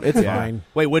 Or don't. It's fine.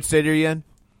 Wait, what state are you in?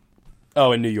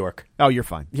 Oh, in New York. Oh, you're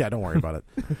fine. Yeah, don't worry about it.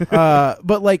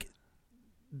 But like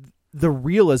the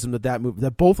realism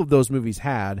that both of those movies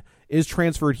had is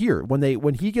transferred here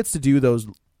when he gets to do those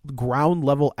ground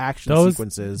level action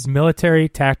sequences. Military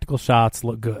tactical shots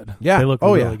look good. Yeah, they look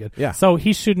really good. Yeah. So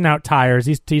he's shooting out tires.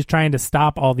 He's trying to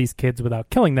stop all these kids without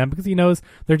killing them because he knows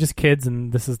they're just kids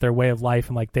and this is their way of life,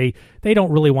 and like they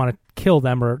don't really want to kill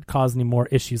them or cause any more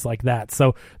issues like that.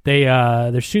 So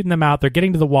they're shooting them out. They're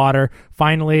getting to the water.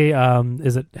 Finally,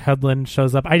 is it Hedlund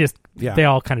shows up? They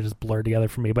all kind of just blur together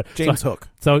for me. But James Hook.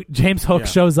 So James Hook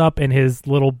shows up in his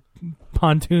little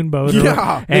pontoon boat.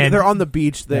 Yeah, and they're on the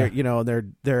beach. They're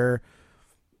they're.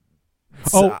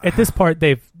 At this part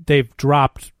they've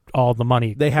dropped all the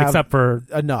money. They have except for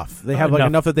enough. They have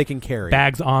enough that they can carry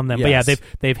bags on them. Yes. But yeah,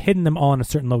 they've hidden them all in a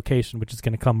certain location, which is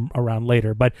going to come around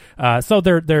later. But so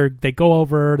they go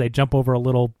over, they jump over a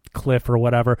little cliff or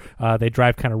whatever. They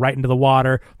drive kind of right into the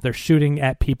water. They're shooting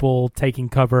at people taking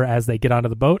cover as they get onto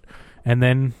the boat. And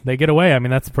then they get away. I mean,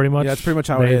 that's pretty much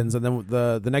how it ends. And then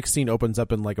the next scene opens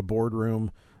up in like a boardroom.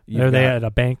 Are they at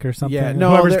a bank or something? Yeah, no,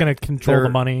 whoever's going to control the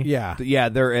money. Yeah,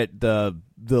 they're at the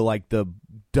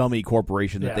dummy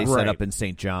corporation that they set up in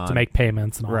St. John to make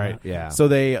payments and all right. that. Yeah. So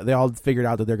they all figured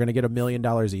out that they're going to get $1 million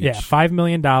each. Yeah, $5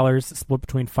 million split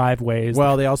between 5 ways.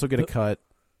 Well, they also get a cut.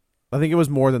 I think it was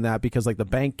more than that because like the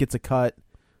bank gets a cut.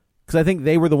 Because I think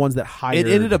they were the ones that hired.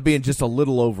 It ended up being just a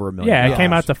little over $1 million. Yeah, it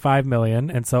came out to $5 million,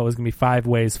 and so it was going to be 5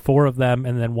 ways, 4 of them,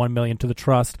 and then $1 million to the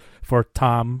trust for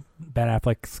Tom, Ben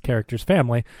Affleck's character's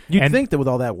family. You'd think that with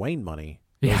all that Wayne money,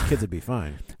 those kids would be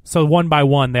fine. So one by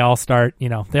one, they all start.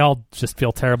 They all just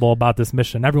feel terrible about this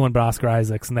mission. Everyone but Oscar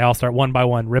Isaacs, and they all start one by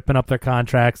one ripping up their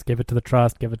contracts. Give it to the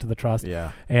trust. Give it to the trust.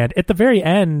 Yeah. And at the very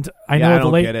end, I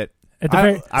don't get it. At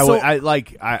the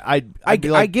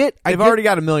I get. They've already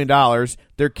got $1 million.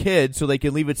 They're kids, so they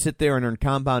can leave it sit there and earn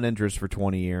compound interest for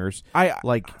 20 years.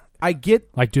 I get.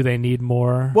 Like, do they need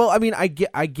more? Well, I mean, I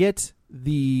get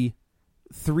the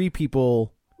 3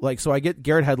 people. Like, so I get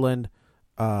Garrett Hedlund,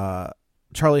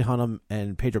 Charlie Hunnam,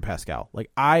 and Pedro Pascal. Like,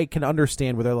 I can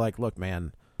understand where they're like, look,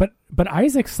 man. But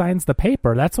Isaac signs the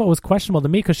paper. That's what was questionable to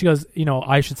me because she goes,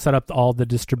 I should set up all the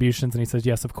distributions. And he says,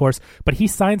 yes, of course. But he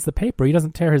signs the paper. He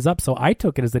doesn't tear his up. So I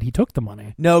took it as that he took the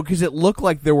money. No, because it looked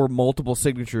like there were multiple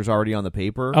signatures already on the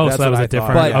paper. Oh, so that was a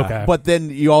different. Okay. But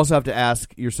then you also have to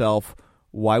ask yourself,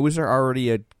 why was there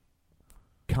already a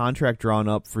contract drawn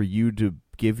up for you to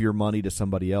give your money to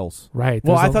somebody else? Right.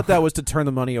 Well, I thought that was to turn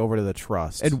the money over to the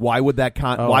trust. And why would that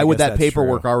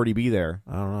paperwork already be there?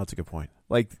 I don't know. That's a good point.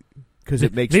 Like, because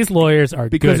it makes these lawyers are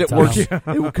because good, it works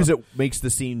because it makes the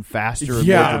scene faster and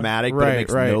more dramatic, but it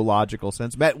makes no logical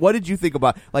sense. Matt, what did you think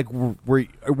about? Like,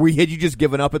 had you just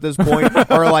given up at this point,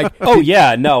 or like?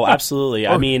 No, absolutely.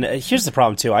 I mean, here's the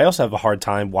problem too. I also have a hard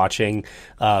time watching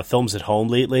films at home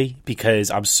lately because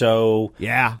I'm so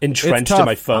entrenched in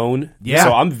my phone. Yeah,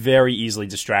 so I'm very easily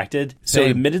distracted. Same. So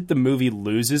the minute the movie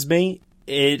loses me,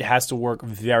 it has to work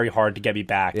very hard to get me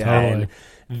back. Yeah. And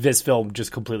this film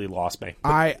just completely lost me.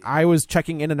 I was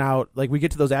checking in and out. Like, we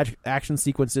get to those action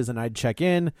sequences, and I'd check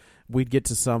in. We'd get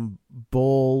to some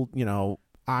bull,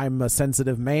 I'm a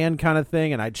sensitive man kind of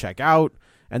thing, and I'd check out.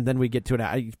 And then we get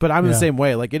to but I'm the same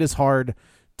way. Like, it is hard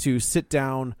to sit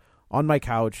down on my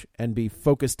couch and be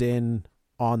focused in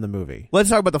on the movie. Let's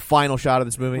talk about the final shot of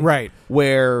this movie, right?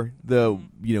 Where the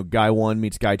guy 1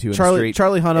 meets guy 2 in the street.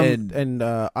 Charlie Hunnam and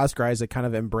Oscar Isaac kind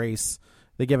of embrace.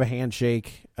 They give a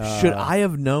handshake. Should I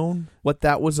have known what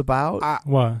that was about?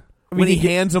 What? When he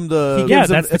hands him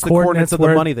that's the coordinates of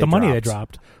the money they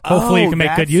dropped. Hopefully you can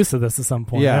make good use of this at some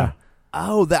point. Yeah.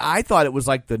 I thought it was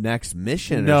like the next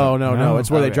mission. No.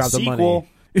 It's where they drop the money.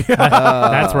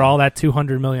 That's where all that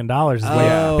 $200 million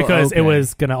is because it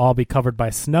was going to all be covered by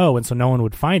snow, and so no one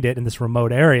would find it in this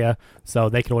remote area, so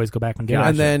they could always go back and get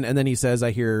it. And then he says,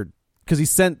 I hear, because he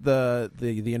sent the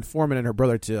informant and her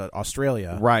brother to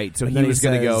Australia, right? So he was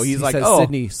going to go. He says,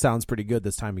 Sydney sounds pretty good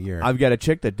this time of year. I've got a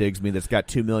chick that digs me that's got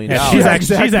 $2 million. Yeah,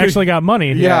 she's actually got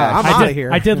money. Yeah, I'm out of here.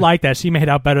 I did like that. She made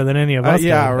out better than any of us.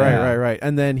 Right.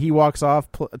 And then he walks off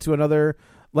to another.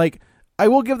 Like, I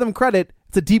will give them credit.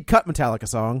 It's a deep cut Metallica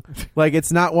song. Like,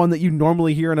 it's not one that you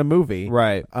normally hear in a movie.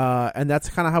 Right. And that's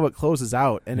kind of how it closes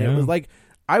out. And it was like,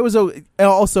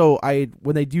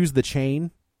 when they used the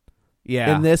chain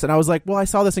in this, and I was like, well, I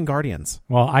saw this in Guardians.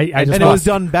 Well, it was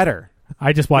done better.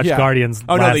 I just watched Guardians.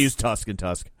 Oh, no, they used Tusk and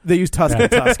Tusk. They used Tusk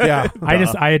and Tusk, yeah.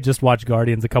 I had just watched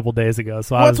Guardians a couple days ago.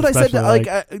 So that's what I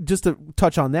said. Just to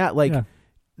touch on that,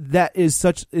 that is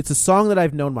it's a song that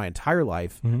I've known my entire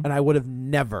life, and I would have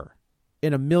never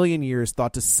in a million years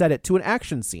thought to set it to an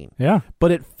action scene. Yeah.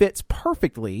 But it fits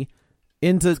perfectly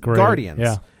into Guardians.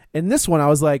 Yeah. In this one, I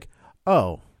was like,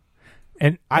 oh,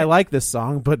 and I like this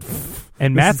song, but...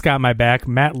 And Matt's got my back.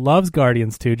 Matt loves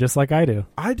Guardians too, just like I do.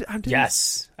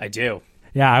 Yes, I do.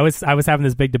 Yeah, I was having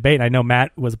this big debate, and I know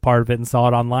Matt was a part of it and saw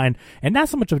it online. And not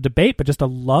so much of a debate, but just a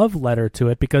love letter to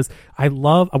it, because I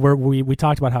love where we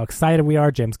talked about how excited we are.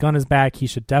 James Gunn is back. He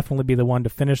should definitely be the one to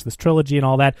finish this trilogy and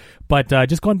all that. But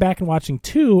just going back and watching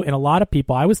 2, and a lot of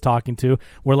people I was talking to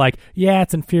were like, yeah,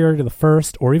 it's inferior to the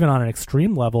first, or even on an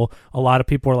extreme level, a lot of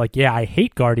people are like, yeah, I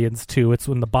hate Guardians 2. It's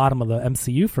in the bottom of the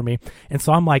MCU for me. And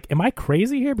so I'm like, am I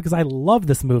crazy here? Because I love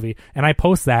this movie. And I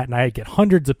post that, and I get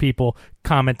hundreds of people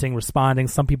commenting, responding,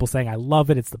 some people saying I love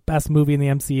it, it's the best movie in the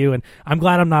MCU, and I'm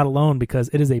glad I'm not alone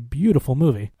because it is a beautiful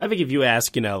movie. I think if you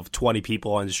ask 20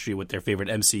 people on the street what their favorite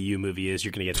MCU movie is,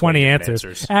 you're going to get 20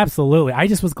 answers. Absolutely. I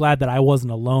just was glad that I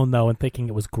wasn't alone though and thinking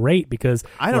it was great, because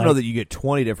I don't know that you get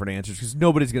 20 different answers, because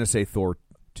nobody's going to say Thor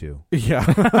 2. Yeah.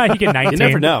 You get 19. You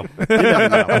never know.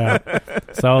 Yeah.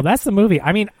 So that's the movie.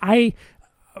 I mean,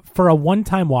 for a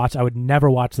one-time watch, I would never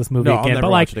watch this movie again. I'll never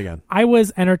watch it again. I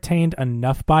was entertained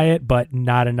enough by it, but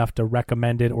not enough to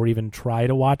recommend it or even try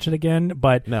to watch it again.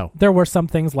 But there were some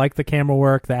things like the camera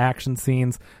work, the action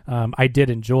scenes, I did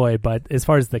enjoy. But as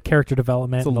far as the character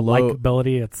development and the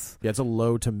likability, it's a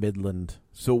low to midland.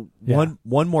 So one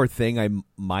more thing I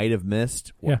might have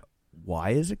missed. Yeah.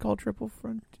 Why is it called Triple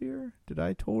Frontier? Did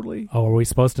I totally... Oh, are we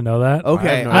supposed to know that?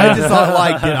 Okay. I just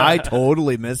thought, did I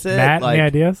totally miss it? Matt, any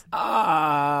ideas?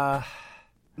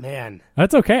 Man.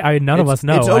 That's okay. None of us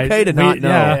know. It's okay to not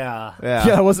know.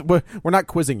 Yeah. We're not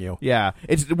quizzing you. Yeah.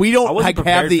 We don't I wasn't have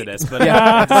prepared for this, but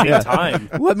at the same time.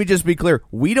 Let me just be clear.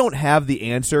 We don't have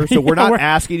the answer, so we're not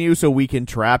asking you so we can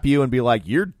trap you and be like,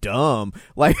 you're dumb.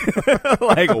 Like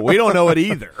we don't know it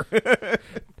either.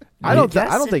 I don't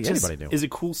think anybody knew. Is a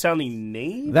cool sounding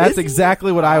name? That's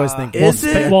exactly what I was thinking. Is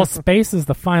it? Well, space is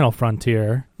the final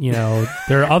frontier.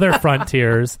 There are other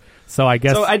frontiers. So I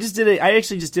guess. So I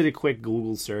actually just did a quick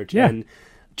Google search, and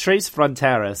Tres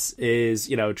Fronteras is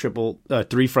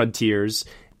three frontiers.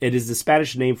 It is the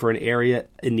Spanish name for an area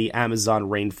in the Amazon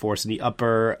rainforest in the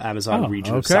upper Amazon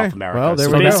region of South America. Well, there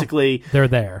so we basically, go. They're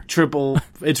there.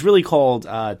 It's really called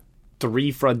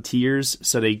Three Frontiers,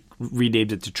 so they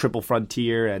renamed it to Triple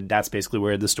Frontier, and that's basically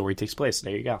where the story takes place.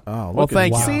 There you go. Oh, well,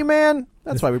 thanks. Wow. See, man,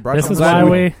 that's why we brought. This is why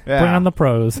we bring on the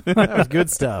pros. That was good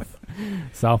stuff.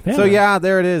 So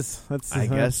there it is. I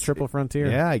guess Triple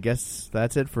Frontier. Yeah, I guess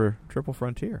that's it for Triple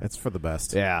Frontier. It's for the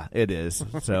best. Yeah, it is.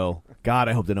 So, God,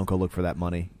 I hope they don't go look for that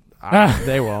money.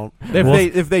 They won't.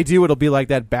 If they do, it'll be like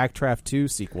that Backdraft 2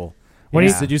 sequel.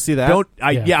 Did you see that?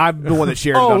 I'm the one that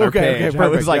shared it on our page. Okay, I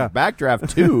was like,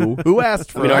 Backdraft 2? Who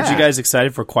asked for that? Aren't you guys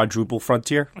excited for Quadruple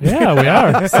Frontier? Yeah, we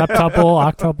are. Septuple,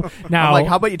 octuple. Now, I'm like,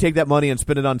 how about you take that money and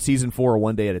spend it on season 4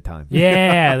 one day at a time?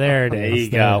 Yeah, there it is. There you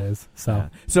go. It is.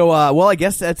 So, well, I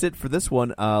guess that's it for this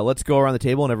one. Let's go around the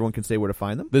table and everyone can say where to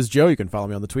find them. This is Joe. You can follow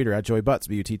me on the Twitter at JoeyButts,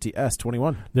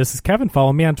 BUTTS21. This is Kevin.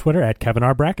 Follow me on Twitter at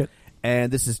KevinRBrackett.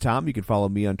 And this is Tom. You can follow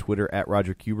me on Twitter at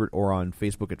Roger Kubert or on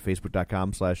Facebook at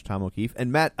Facebook.com/Tom O'Keefe.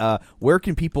 And Matt, where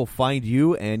can people find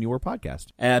you and your podcast?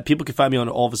 People can find me on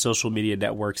all the social media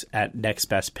networks at Next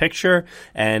Best Picture.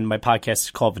 And my podcast is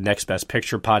called the Next Best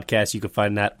Picture Podcast. You can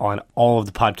find that on all of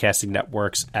the podcasting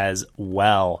networks as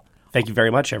well. Thank you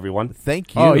very much, everyone.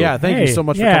 Thank you. Oh, yeah. Thank you so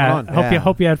much for coming on.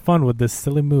 Hope you had fun with this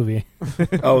silly movie.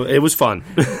 Oh, it was fun.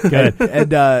 Good.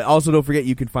 And also, don't forget,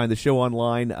 you can find the show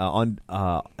online at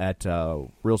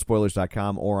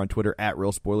realspoilers.com or on Twitter at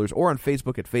realspoilers or on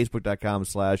Facebook at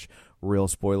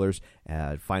facebook.com/realspoilers.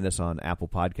 Find us on Apple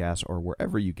Podcasts or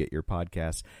wherever you get your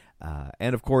podcasts.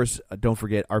 And of course, don't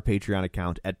forget our Patreon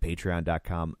account at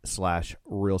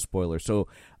patreon.com/realspoilers. So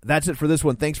that's it for this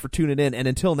one. Thanks for tuning in. And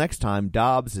until next time,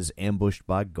 Dobbs is ambushed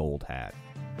by Gold Hat.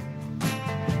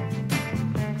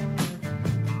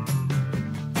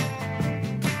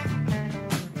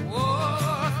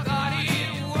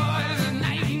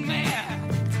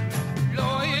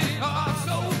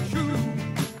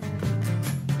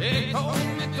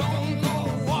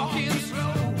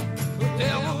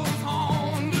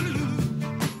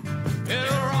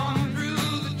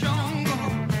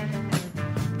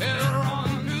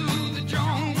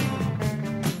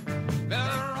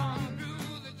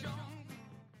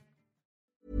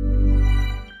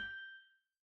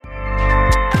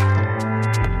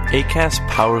 Acast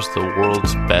powers the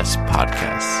world's best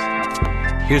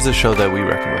podcasts. Here's a show that we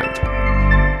recommend.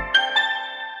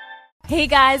 Hey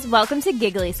guys, welcome to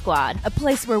Giggly Squad, a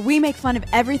place where we make fun of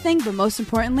everything, but most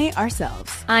importantly,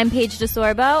 ourselves. I'm Paige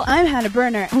DeSorbo. I'm Hannah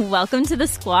Berner. Welcome to the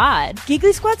squad.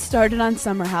 Giggly Squad started on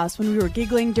Summer House when we were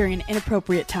giggling during an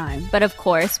inappropriate time. But of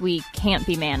course, we can't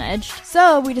be managed.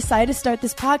 So we decided to start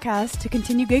this podcast to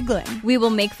continue giggling. We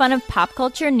will make fun of pop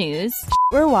culture news,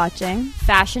 we're watching,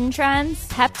 fashion trends,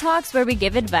 pep talks where we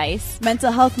give advice,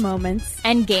 mental health moments,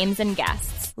 and games and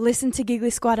guests. Listen to Giggly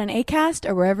Squad on Acast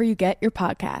or wherever you get your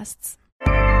podcasts.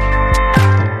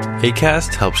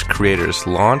 Acast helps creators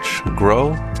launch,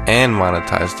 grow, and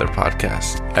monetize their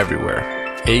podcasts everywhere.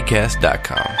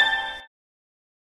 Acast.com.